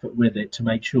of an effort with it to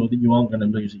make sure that you aren't going to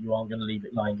lose it, you aren't going to leave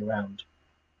it lying around.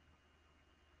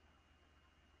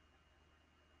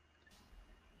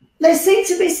 There seem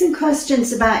to be some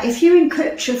questions about if you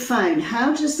encrypt your phone,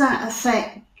 how does that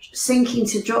affect syncing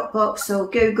to Dropbox or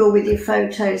Google with your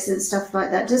photos and stuff like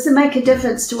that? Does it make a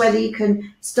difference to whether you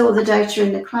can store the data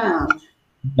in the cloud?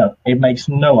 No, it makes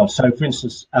no odds. So, for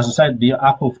instance, as I said, the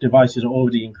Apple devices are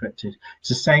already encrypted. It's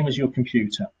the same as your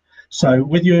computer. So,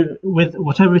 with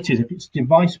whatever it is, if it's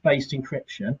device-based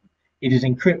encryption, it is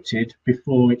encrypted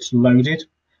before it's loaded,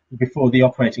 before the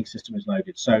operating system is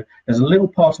loaded. So, there's a little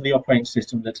part of the operating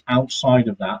system that's outside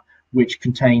of that, which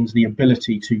contains the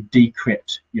ability to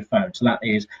decrypt your phone. So that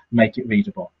is make it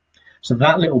readable. So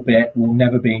that little bit will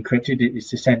never be encrypted.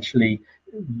 It's essentially,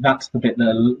 that's the bit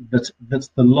that's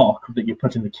the lock that you're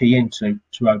putting the key into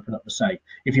to open up the safe.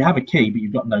 If you have a key but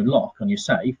you've got no lock on your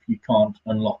safe, you can't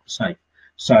unlock the safe.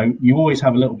 So you always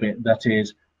have a little bit that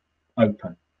is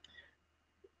open.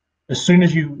 As soon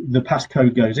as the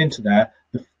passcode goes into there,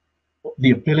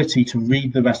 the ability to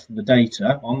read the rest of the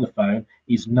data on the phone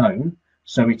is known.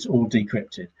 So it's all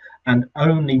decrypted. And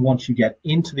only once you get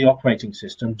into the operating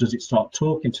system does it start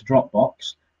talking to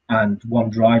Dropbox and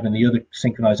OneDrive and the other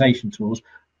synchronization tools.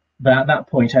 But at that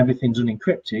point, everything's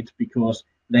unencrypted because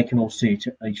they can all see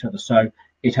each other. So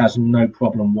it has no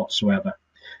problem whatsoever.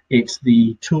 It's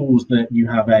the tools that you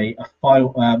have a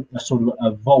file, a sort of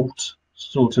a vault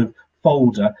sort of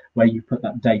folder where you put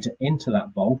that data into that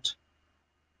vault.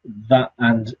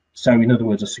 And so, in other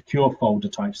words, a secure folder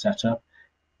type setup.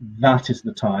 That is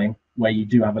the time where you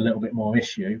do have a little bit more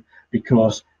issue,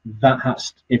 because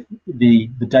if the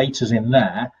data's in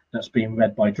there that's being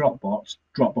read by Dropbox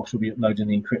will be uploading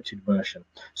the encrypted version.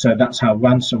 So that's how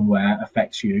ransomware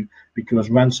affects you, because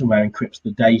ransomware encrypts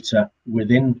the data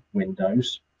within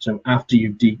Windows. So after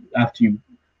you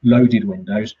loaded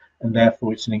Windows, and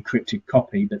therefore it's an encrypted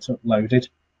copy that's uploaded.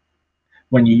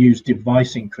 When you use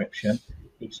device encryption,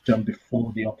 it's done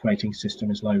before the operating system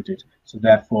is loaded. So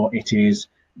therefore it is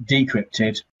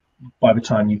decrypted by the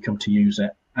time you come to use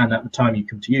it, and at the time you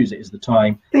come to use it is the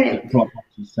time that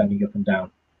Dropbox is sending up and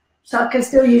down. So I can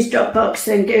still use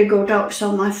Dropbox and Google Docs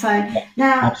on my phone.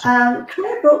 Yeah, now,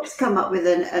 Claire Brooks come up with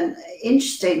an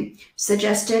interesting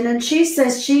suggestion, and she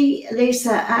says she leaves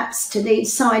her apps to need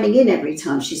signing in every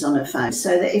time she's on her phone,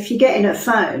 so that if you get in her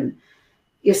phone,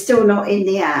 you're still not in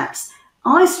the apps.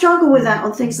 I struggle with that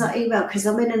on things like email, because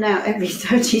I'm in and out every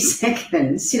 30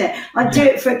 seconds. You know, I do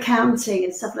it for accounting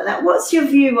and stuff like that. What's your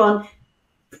view on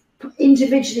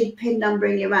individually PIN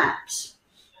numbering your apps?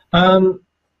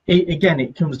 Again,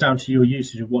 it comes down to your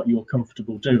usage of what you're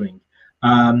comfortable doing.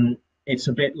 It's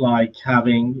a bit like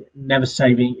never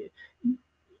saving.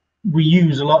 We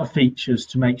use a lot of features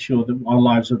to make sure that our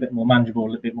lives are a bit more manageable, a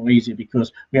little bit more easier,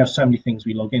 because we have so many things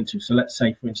we log into. So let's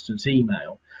say, for instance,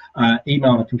 email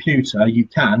on a computer, you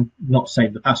can not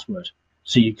save the password.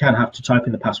 So you can have to type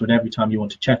in the password every time you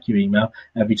want to check your email,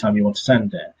 every time you want to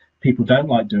send it. People don't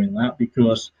like doing that,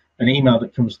 because an email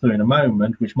that comes through in a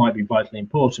moment, which might be vitally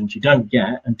important, you don't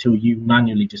get until you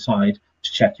manually decide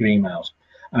to check your emails.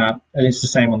 And it's the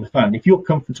same on the phone. If you're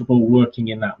comfortable working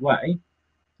in that way,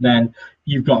 then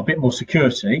you've got a bit more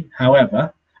security.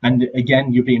 However, and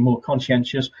again, you're being more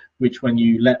conscientious, which when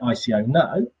you let ICO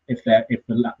know if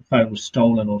the phone was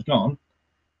stolen or gone,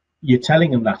 you're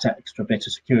telling them that extra bit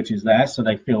of security is there, so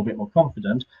they feel a bit more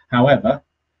confident. However,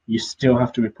 you still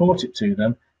have to report it to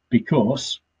them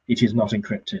because it is not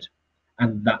encrypted.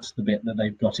 And that's the bit that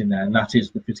they've got in there, and that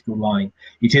is the physical line.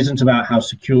 It isn't about how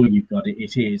secure you've got it.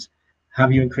 It is,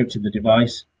 have you encrypted the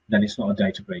device? Then it's not a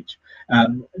data breach.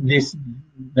 There's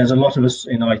a lot of us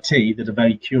in IT that are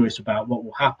very curious about what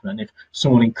will happen if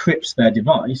someone encrypts their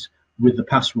device with the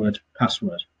password,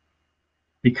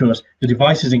 because the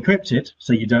device is encrypted,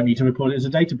 so you don't need to report it as a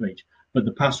data breach, but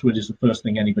the password is the first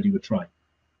thing anybody would try.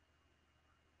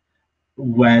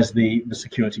 Where's the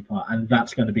security part? And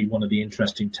that's going to be one of the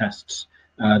interesting tests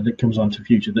that comes on to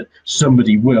future, that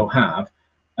somebody will have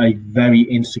a very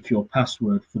insecure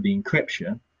password for the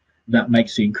encryption that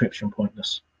makes the encryption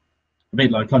pointless. A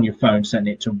bit like on your phone, setting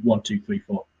it to 1, 2, 3,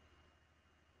 4.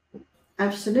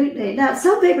 Absolutely. Now,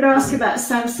 some people are asking about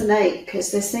Samsung 8,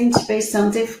 because there seem to be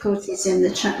some difficulties in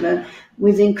the chat room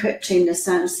with encrypting the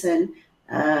Samsung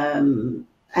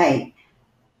 8.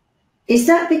 Is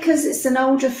that because it's an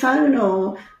older phone,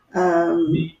 or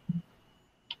the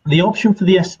option for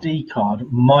the SD card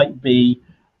might be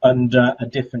under a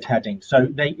different heading, so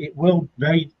it will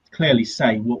very clearly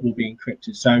say what will be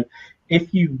encrypted. So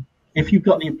if you've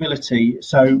got the ability,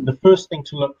 so the first thing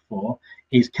to look for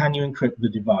is, can you encrypt the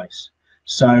device?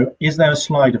 So is there a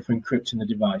slider for encrypting the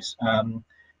device?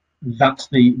 That's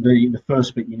the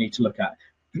first bit you need to look at.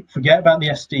 Forget about the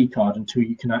SD card until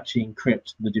you can actually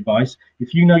encrypt the device.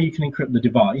 If you know you can encrypt the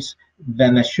device,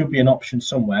 then there should be an option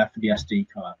somewhere for the SD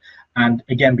card. And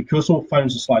again, because all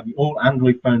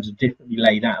Android phones are differently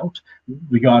laid out,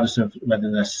 regardless of whether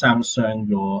they're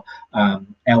Samsung or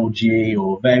LG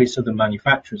or various other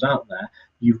manufacturers out there,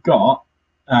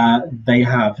 they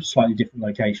have slightly different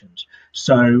locations.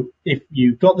 So if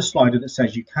you've got the slider that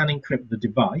says you can encrypt the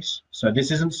device, so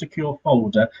this isn't secure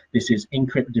folder, this is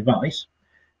encrypt device,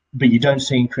 but you don't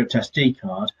see encrypt SD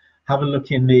card, have a look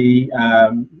in the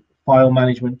file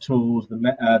management tools,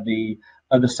 the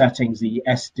other settings, the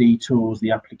SD tools,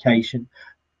 the application.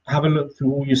 Have a look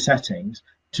through all your settings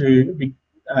to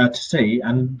see,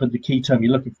 but the key term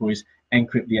you're looking for is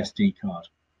encrypt the SD card.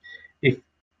 If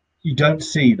you don't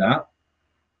see that,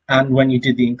 and when you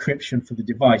did the encryption for the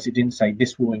device, it didn't say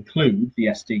this will include the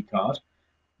SD card,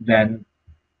 then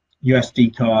your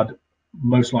SD card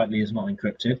most likely is not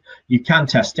encrypted. You can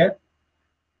test it.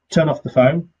 Turn off the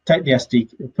phone, take the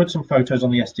SD, put some photos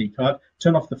on the SD card,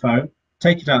 turn off the phone,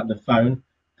 take it out of the phone,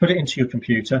 put it into your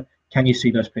computer. Can you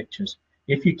see those pictures?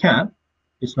 If you can,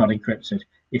 it's not encrypted.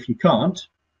 If you can't,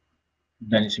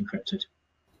 then it's encrypted.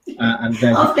 And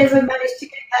then I've never managed to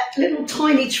get that little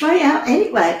tiny tray out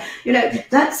anyway. You know,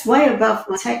 that's way above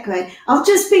my tech grade. I've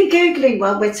just been Googling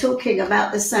while we're talking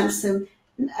about the Samsung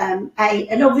 8,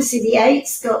 and obviously the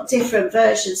 8's got different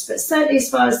versions, but certainly as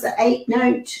far as the 8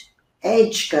 Note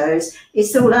Edge goes,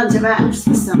 it's all under apps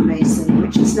for some reason,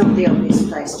 which is not the obvious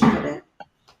place to put it.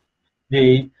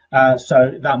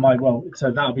 So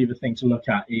that'll be the thing to look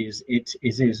at, is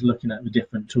looking at the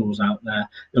different tools out there,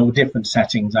 or different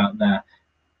settings out there.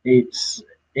 It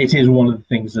is one of the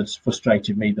things that's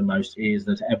frustrated me the most, is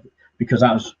that because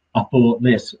I bought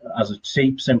this as a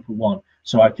cheap, simple one,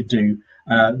 so I could do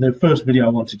the first video I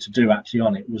wanted to do actually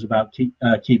on it was about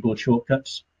keyboard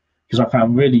shortcuts, because I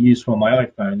found really useful on my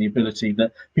iPhone the ability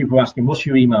that people were asking, what's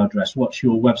your email address, what's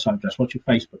your website address, what's your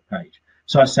Facebook page?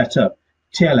 So I set up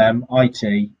TLM IT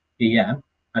EM,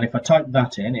 and if I typed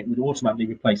that in, it would automatically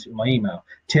replace it with my email.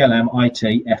 TLM IT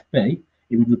FB,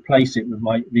 it would replace it with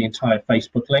the entire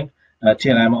Facebook link.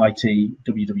 TLM IT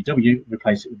www,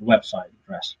 replace it with the website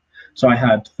address. So I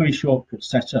had 3 shortcuts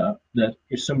set up that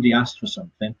if somebody asked for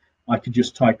something, I could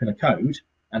just type in a code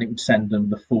and it would send them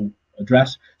the full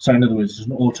address. So in other words, it's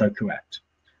an autocorrect.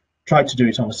 Tried to do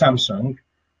it on the Samsung,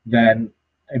 then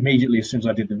immediately as soon as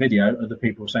I did the video, other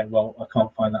people were saying, well, I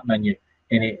can't find that menu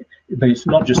in it. But it's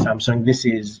not just Samsung, this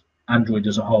is Android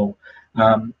as a whole.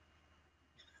 The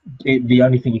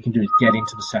only thing you can do is get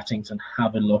into the settings and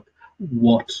have a look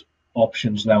what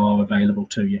options there are available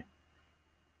to you.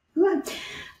 Right.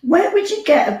 Where would you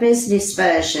get a business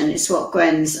version, is what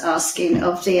Gwen's asking,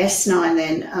 of the S9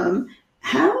 then?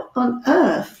 How on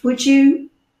earth would you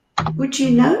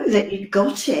know that you'd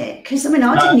got it? Because, I mean,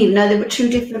 I didn't even know there were 2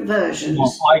 different versions.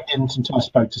 Well, I didn't until I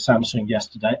spoke to Samsung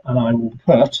yesterday, and I will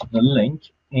put the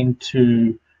link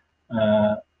into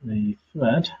the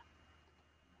thread.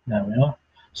 There we are.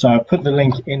 So I put the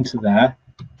link into there.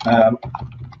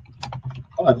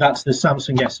 That's the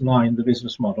Samsung S9, the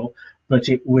business model, but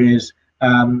it was,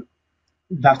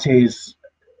 that is,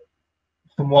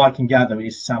 from what I can gather,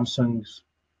 is Samsung's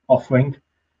offering.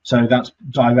 So that's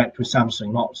direct with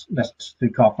Samsung, not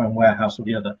through Carphone Warehouse or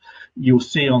the other. You'll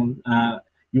see on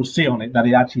it that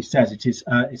it actually says it's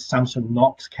Samsung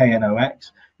Knox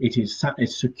KNOX. It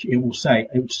will say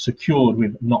it's secured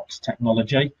with Knox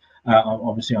technology.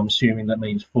 Obviously, I'm assuming that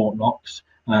means Fort Knox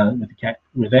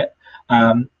with it.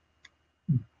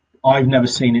 I've never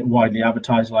seen it widely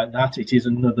advertised like that. It is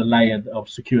another layer of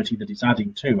security that it's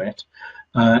adding to it.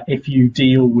 If you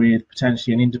deal with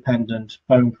potentially an independent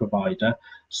phone provider,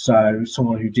 so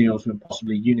someone who deals with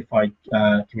possibly unified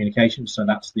communications, so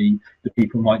that's the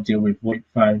people who might deal with VoIP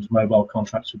phones, mobile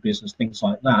contracts for business, things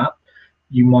like that,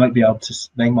 they might be able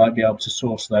to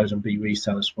source those and be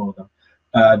resellers for them.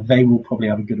 They will probably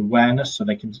have a good awareness, so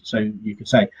you can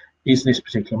say, is this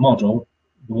particular model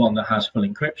the one that has full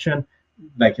encryption?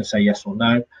 They can say yes or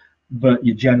no. But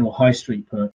your general high street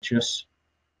purchase,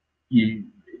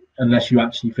 unless you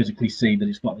actually physically see that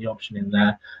it's got the option in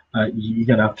there, you're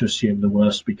going to have to assume the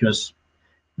worst, because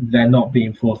they're not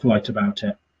being forthright about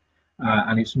it,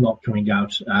 and it's not coming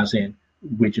out as in,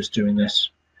 we're just doing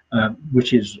this.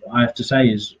 which is, I have to say,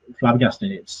 is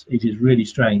flabbergasting. It is really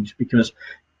strange, because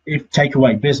if take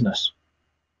away business,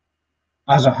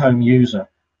 as a home user,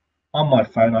 on my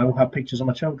phone, I will have pictures of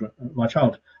my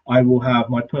child. I will have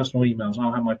my personal emails.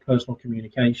 I'll have my personal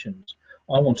communications.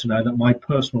 I want to know that my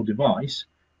personal device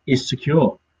is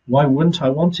secure. Why wouldn't I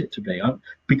want it to be?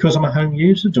 Because I'm a home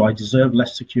user, do I deserve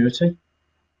less security?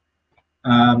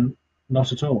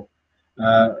 Not at all.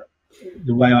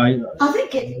 The way I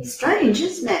think it's strange,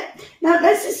 isn't it? Now,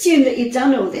 let's assume that you've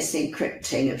done all this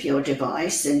encrypting of your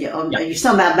device, and you've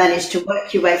somehow managed to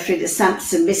work your way through the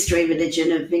Samson mystery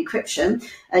religion of encryption,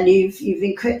 and you've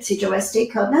encrypted your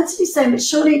SD card. Now, to be saying, but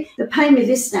surely the pain with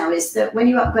this now is that when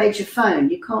you upgrade your phone,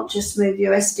 you can't just move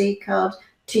your SD card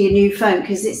to your new phone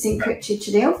because it's encrypted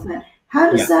to the old phone.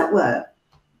 How does that work?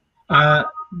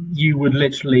 You would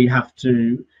literally have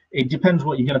to. It depends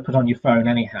what you're going to put on your phone,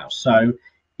 anyhow. So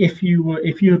if you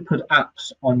had put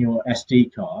apps on your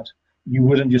SD card, you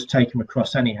wouldn't just take them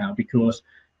across anyhow, because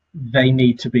they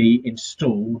need to be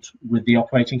installed with the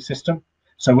operating system.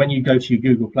 So when you go to your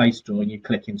Google Play Store and you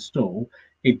click install,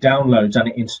 it downloads and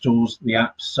it installs the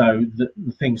apps, so the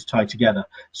things tie together.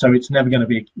 So it's never going to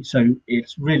be, so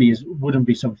it really wouldn't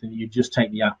be something that you just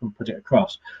take the app and put it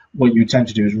across. What you tend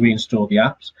to do is reinstall the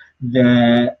apps.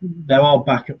 There are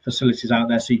backup facilities out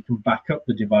there, so you can back up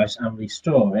the device and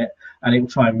restore it, and it will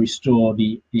try and restore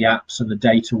the apps and the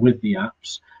data with the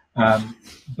apps.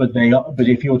 But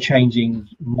if you're changing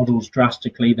models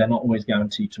drastically, they're not always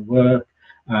guaranteed to work.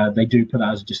 They do put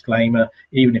that as a disclaimer.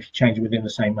 Even if you change it within the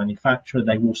same manufacturer,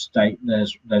 they will state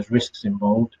there's risks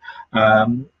involved.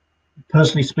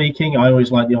 Personally speaking, I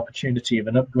always like the opportunity of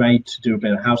an upgrade to do a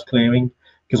bit of house clearing,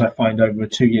 because I find over a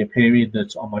 2-year period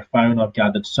that on my phone I've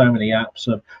gathered so many apps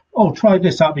of, oh, try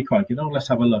this, that'll be quite good, oh, let's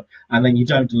have a look. And then you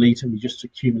don't delete them, you just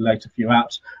accumulate a few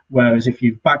apps. Whereas if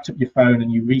you've backed up your phone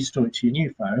and you restore it to your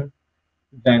new phone,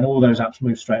 then all those apps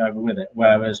move straight over with it.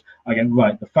 Whereas I go,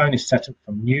 right, the phone is set up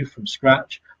from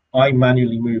scratch. I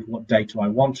manually move what data I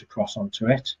want across onto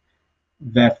it.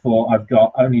 Therefore, I've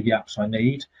got only the apps I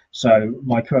need. So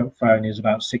my current phone is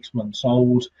about 6 months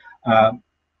old,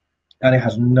 and it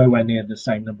has nowhere near the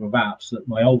same number of apps that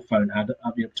my old phone had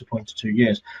up to point to 2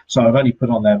 years. So I've only put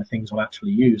on there the things I'm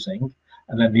actually using.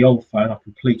 And then the old phone I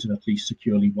complete and at least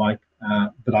securely wipe,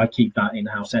 but I keep that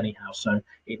in-house anyhow, so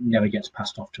it never gets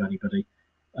passed off to anybody.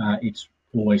 It's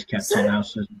always kept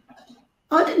in-house.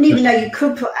 I didn't even know you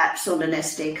could put apps on an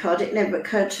SD card. It never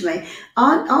occurred to me.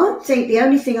 I think the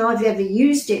only thing I've ever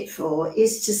used it for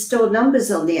is to store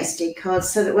numbers on the SD card,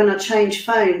 so that when I change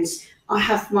phones, I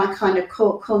have my kind of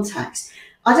core contacts.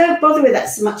 I don't bother with that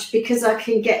so much because I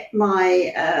can get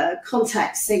my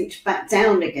contacts synced back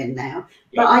down again now.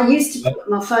 But I used to put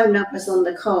my phone numbers on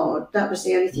the card. That was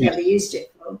the only thing I ever used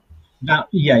it for.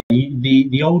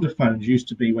 The older phones used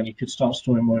to be when you could start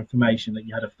storing more information, that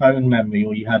you had a phone memory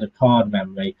or you had a card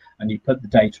memory, and you put the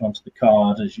data onto the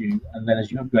card and then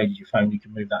as you upgraded your phone, you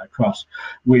can move that across.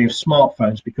 With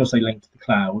smartphones, because they link to the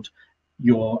cloud,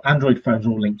 your Android phones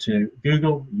are all linked to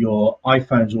Google, your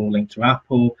iPhones are all linked to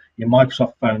Apple, your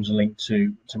Microsoft phones are linked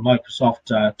to Microsoft,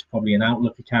 to probably an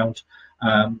Outlook account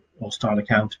or Style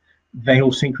account. They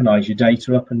all synchronize your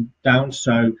data up and down.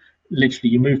 So literally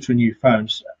you move to a new phone,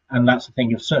 and that's the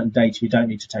thing, of certain data you don't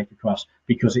need to take across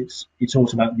because it's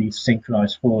automatically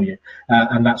synchronized for you.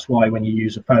 And that's why when you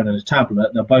use a phone and a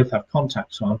tablet, they'll both have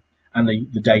contacts on, and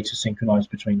the data synchronized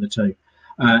between the two.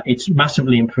 It's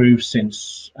massively improved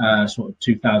since sort of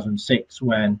 2006,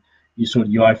 when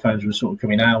your iPhones were sort of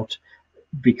coming out,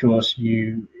 because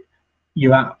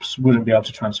your apps wouldn't be able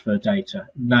to transfer data.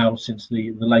 Now, since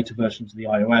the later versions of the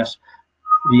iOS,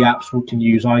 the apps can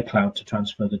use iCloud to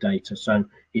transfer the data, so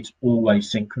it's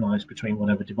always synchronized between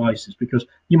whatever devices, because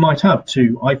you might have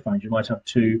 2 iPhones, you might have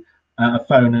a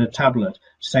phone and a tablet.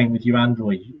 Same with your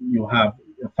Android, you'll have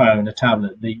a phone, a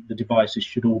tablet, the devices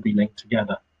should all be linked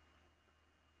together.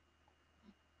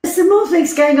 There's some more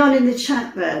things going on in the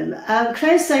chat room.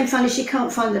 Claire's saying, funny, she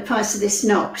can't find the price of this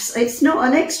Knox. It's not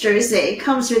an extra, is it? It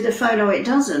comes with the phone, or it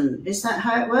doesn't. Is that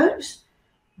how it works?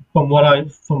 From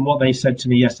what they said to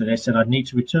me yesterday, they said I'd need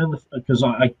to return because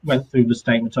I went through the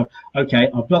statement of, okay,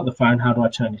 I've got the phone, how do I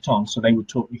turn it on? So they would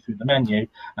talk me through the menu,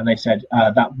 and they said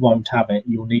that won't have it.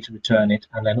 You'll need to return it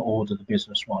and then order the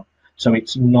business one. So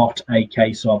it's not a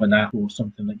case of an app or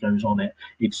something that goes on it.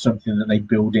 It's something that they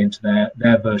build into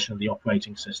their version of the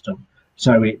operating system.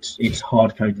 So it's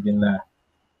hard coded in there.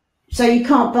 So you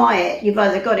can't buy it. You've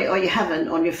either got it or you haven't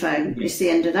on your phone. It's the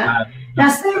end of that. Now,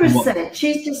 Sarah said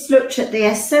she's just looked at the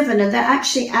S7, and they're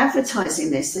actually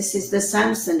advertising this. This is the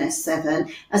Samsung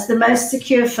S7 as the most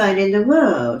secure phone in the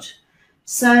world.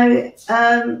 So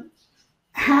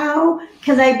how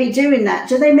can they be doing that?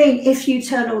 Do they mean if you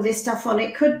turn all this stuff on,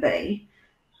 it could be?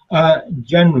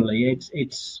 Generally,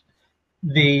 it's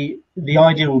the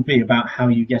idea will be about how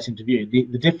you get into view.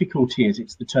 The difficulty is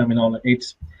it's the terminology.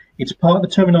 It's part of the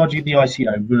terminology of the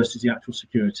ICO versus the actual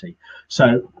security.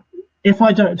 So if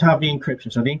I don't have the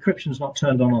encryption, so the encryption is not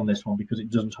turned on this one because it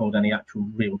doesn't hold any actual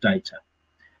real data.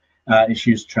 It's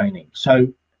used training.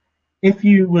 So if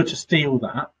you were to steal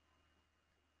that,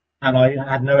 and I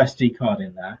had no SD card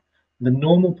in there, the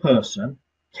normal person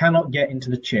cannot get into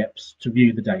the chips to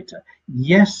view the data.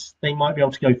 Yes, they might be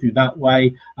able to go through that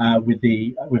way with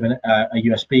a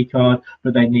USB card,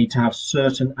 but they need to have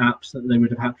certain apps that they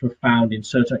would have had to have found in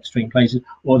certain extreme places,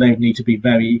 or they need to be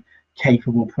very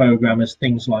capable programmers,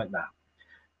 things like that.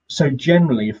 So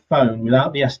generally, a phone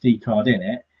without the SD card in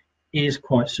it is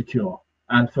quite secure,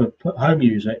 and for home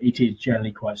user, it is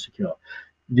generally quite secure.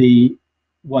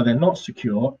 Why they're not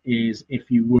secure is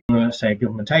if you were, say, a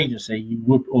government agency,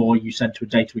 or you sent to a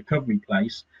data recovery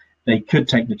place, they could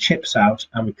take the chips out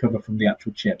and recover from the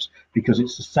actual chips, because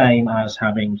it's the same as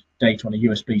having data on a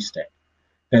USB stick.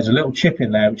 There's a little chip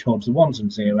in there which holds the ones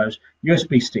and zeros.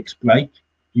 USB sticks break,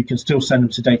 you can still send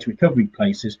them to data recovery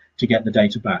places to get the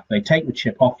data back. They take the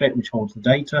chip off it, which holds the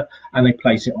data, and they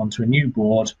place it onto a new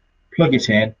board, plug it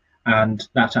in, and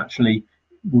that actually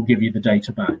will give you the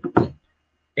data back.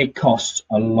 It costs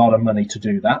a lot of money to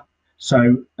do that.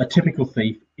 So a typical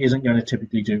thief isn't going to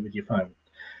typically do it with your phone.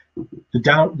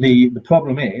 The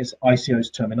problem is, ICO's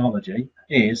terminology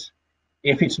is,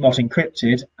 if it's not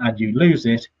encrypted and you lose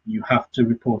it, you have to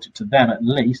report it to them at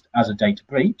least as a data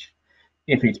breach.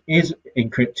 If it is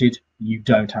encrypted, you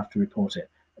don't have to report it,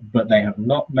 but they have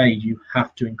not made you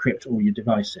have to encrypt all your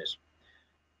devices.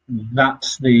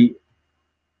 That's the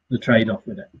trade-off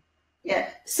with it. Yeah,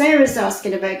 Sarah's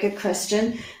asking a very good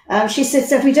question. She said,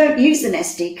 so if we don't use an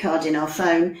SD card in our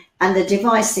phone and the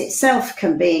device itself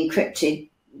can be encrypted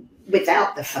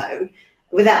without the phone,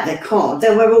 without the card,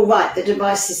 then we're all right, the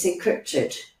device is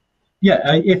encrypted. Yeah,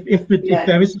 if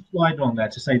there is a slide on there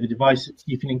to say the device,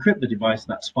 you can encrypt the device,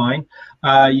 that's fine.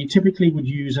 You typically would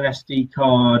use an SD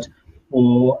card,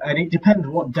 and it depends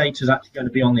what data is actually going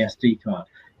to be on the SD card.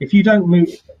 If you don't move,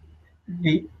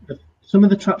 some of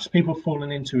the traps people have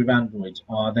fallen into with Androids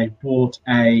are they've bought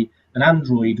an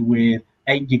Android with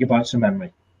 8 GB of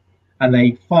memory, and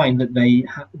they find that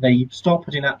they start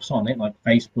putting apps on it like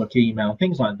Facebook, email,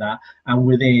 things like that, and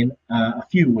within a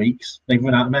few weeks they've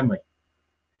run out of memory.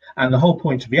 And the whole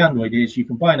point of the Android is you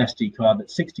can buy an SD card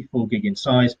that's 64 gig in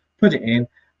size, put it in,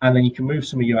 and then you can move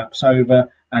some of your apps over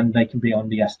and they can be on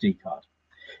the SD card.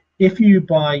 If you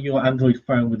buy your Android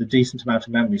phone with a decent amount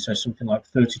of memory, so something like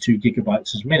 32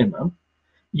 gigabytes as minimum,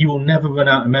 you will never run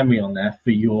out of memory on there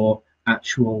for your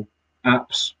actual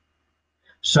apps.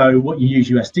 So what you use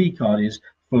your SD card is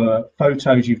for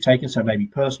photos you've taken, so maybe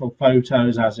personal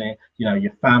photos, as in, you know,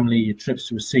 your family, your trips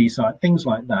to a seaside, things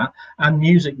like that, and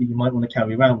music that you might want to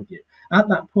carry around with you. At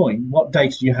that point, what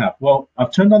data do you have? Well,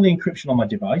 I've turned on the encryption on my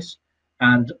device,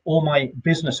 and all my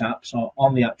business apps are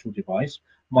on the actual device.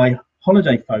 My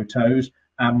holiday photos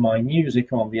and my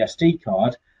music are on the SD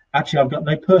card. Actually, I've got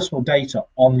no personal data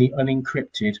on the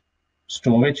unencrypted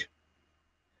storage.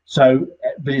 So,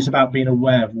 but it's about being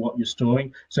aware of what you're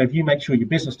storing. So if you make sure your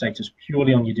business data is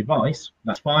purely on your device,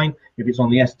 that's fine. If it's on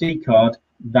the SD card,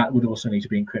 that would also need to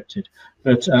be encrypted.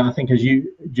 But I think, as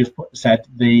you just said,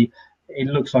 it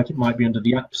looks like it might be under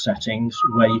the app settings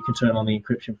where you can turn on the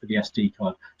encryption for the SD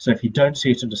card. So if you don't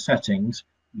see it under settings,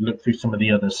 look through some of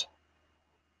the others.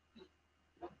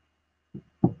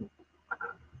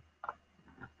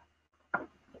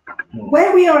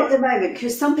 Where we are at the moment,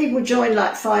 because some people join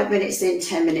like 5 minutes in,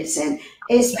 10 minutes in,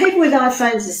 is people with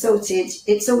iPhones are sorted,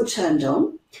 it's all turned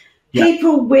on. Yeah.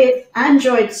 People with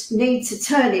Androids need to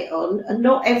turn it on, and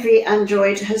not every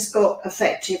Android has got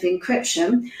effective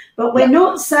encryption. But we're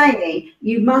not saying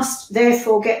you must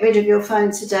therefore get rid of your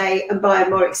phone today and buy a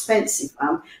more expensive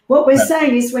one. What we're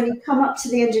saying is when you come up to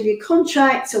the end of your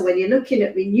contract or when you're looking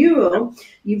at renewal,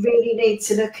 you really need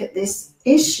to look at this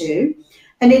issue.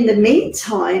 And in the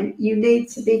meantime, you need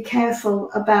to be careful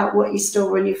about what you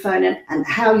store on your phone and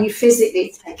how you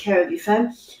physically take care of your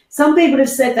phone. Some people have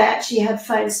said they actually had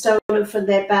phones stolen from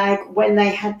their bag when they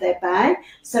had their bag.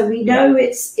 So we know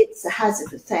it's a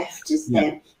hazard of theft, isn't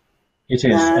it? It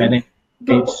is.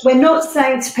 But we're not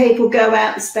saying to people, go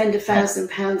out and spend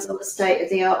 £1,000 on a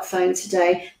state-of-the-art phone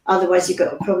today, otherwise you've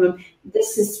got a problem.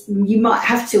 You might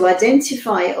have to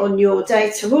identify it on your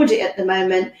data audit at the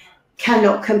moment.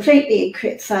 Cannot completely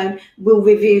encrypt phone. We'll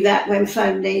review that when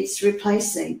phone needs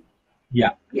replacing.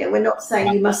 Yeah, we're not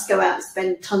saying you must go out and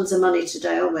spend tons of money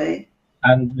today, are we?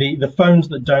 And the phones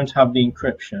that don't have the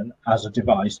encryption as a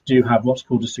device do have what's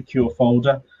called a secure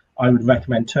folder. I would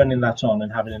recommend turning that on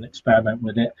and having an experiment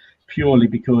with it, purely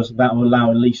because that will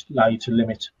allow you to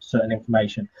limit certain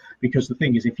information. Because the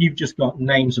thing is, if you've just got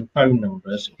names and phone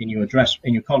numbers in your address,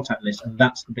 in your contact list, and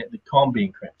that's the bit that can't be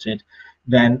encrypted,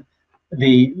 then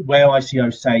where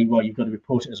ICO say, well, you've got to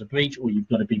report it as a breach, or you've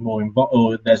got to be more involved,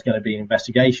 or there's going to be an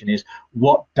investigation, is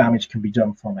what damage can be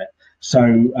done from it.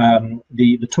 So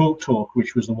the TalkTalk,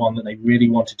 which was the one that they really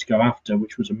wanted to go after,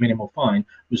 which was a minimal fine,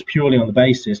 was purely on the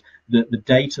basis that the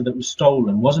data that was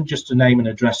stolen wasn't just a name and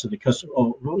address of the customer,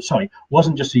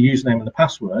 wasn't just a username and the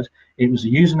password. It was a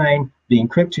username, the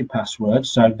encrypted password,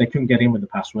 so they couldn't get in with the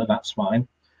password, that's fine.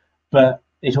 But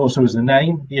it also was the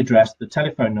name, the address, the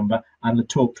telephone number, and the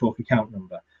TalkTalk account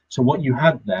number. So what you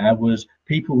had there was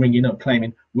people ringing up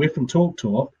claiming, we're from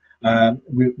TalkTalk.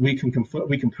 We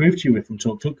can prove to you we're from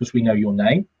TalkTalk because we know your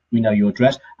name, we know your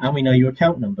address, and we know your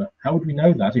account number. How would we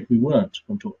know that if we weren't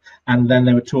from TalkTalk? And then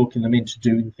they were talking them into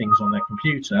doing things on their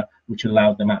computer, which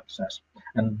allowed them access.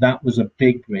 And that was a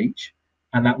big breach,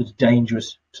 and that was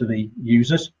dangerous to the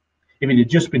users. If it had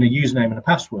just been a username and a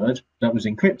password that was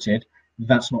encrypted,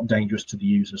 that's not dangerous to the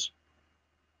users.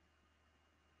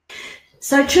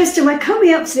 So Tristan, we're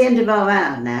coming up to the end of our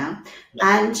hour now,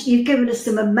 and you've given us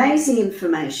some amazing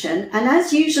information. And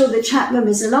as usual, the chat room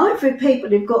is alive with people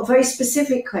who've got very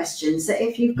specific questions that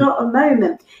if you've got a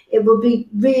moment, it would be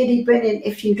really brilliant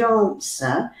if you'd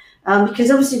answer.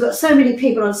 Because obviously we've got so many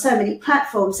people on so many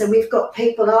platforms, and we've got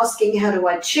people asking, how do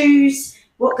I choose?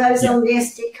 What goes on the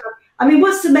SD card? I mean,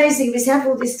 what's amazing is you have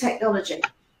all this technology.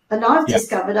 And I've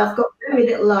discovered I've got very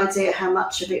little idea how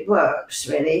much of it works,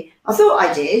 really. I thought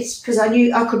I did because I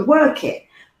knew I could work it.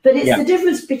 But it's the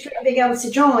difference between being able to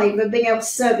drive and being able to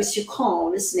service your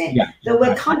car, isn't it? Yeah, that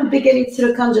we're kind of beginning to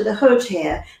look under the hood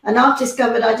here. And I've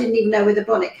discovered I didn't even know where the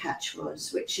bonnet catch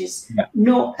was, which is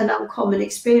not an uncommon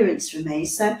experience for me.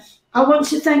 So I want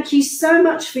to thank you so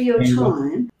much for your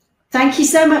time. Thank you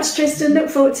so much, Tristan. Look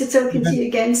forward to talking to you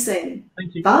again soon.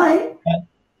 Thank you. Bye. Bye.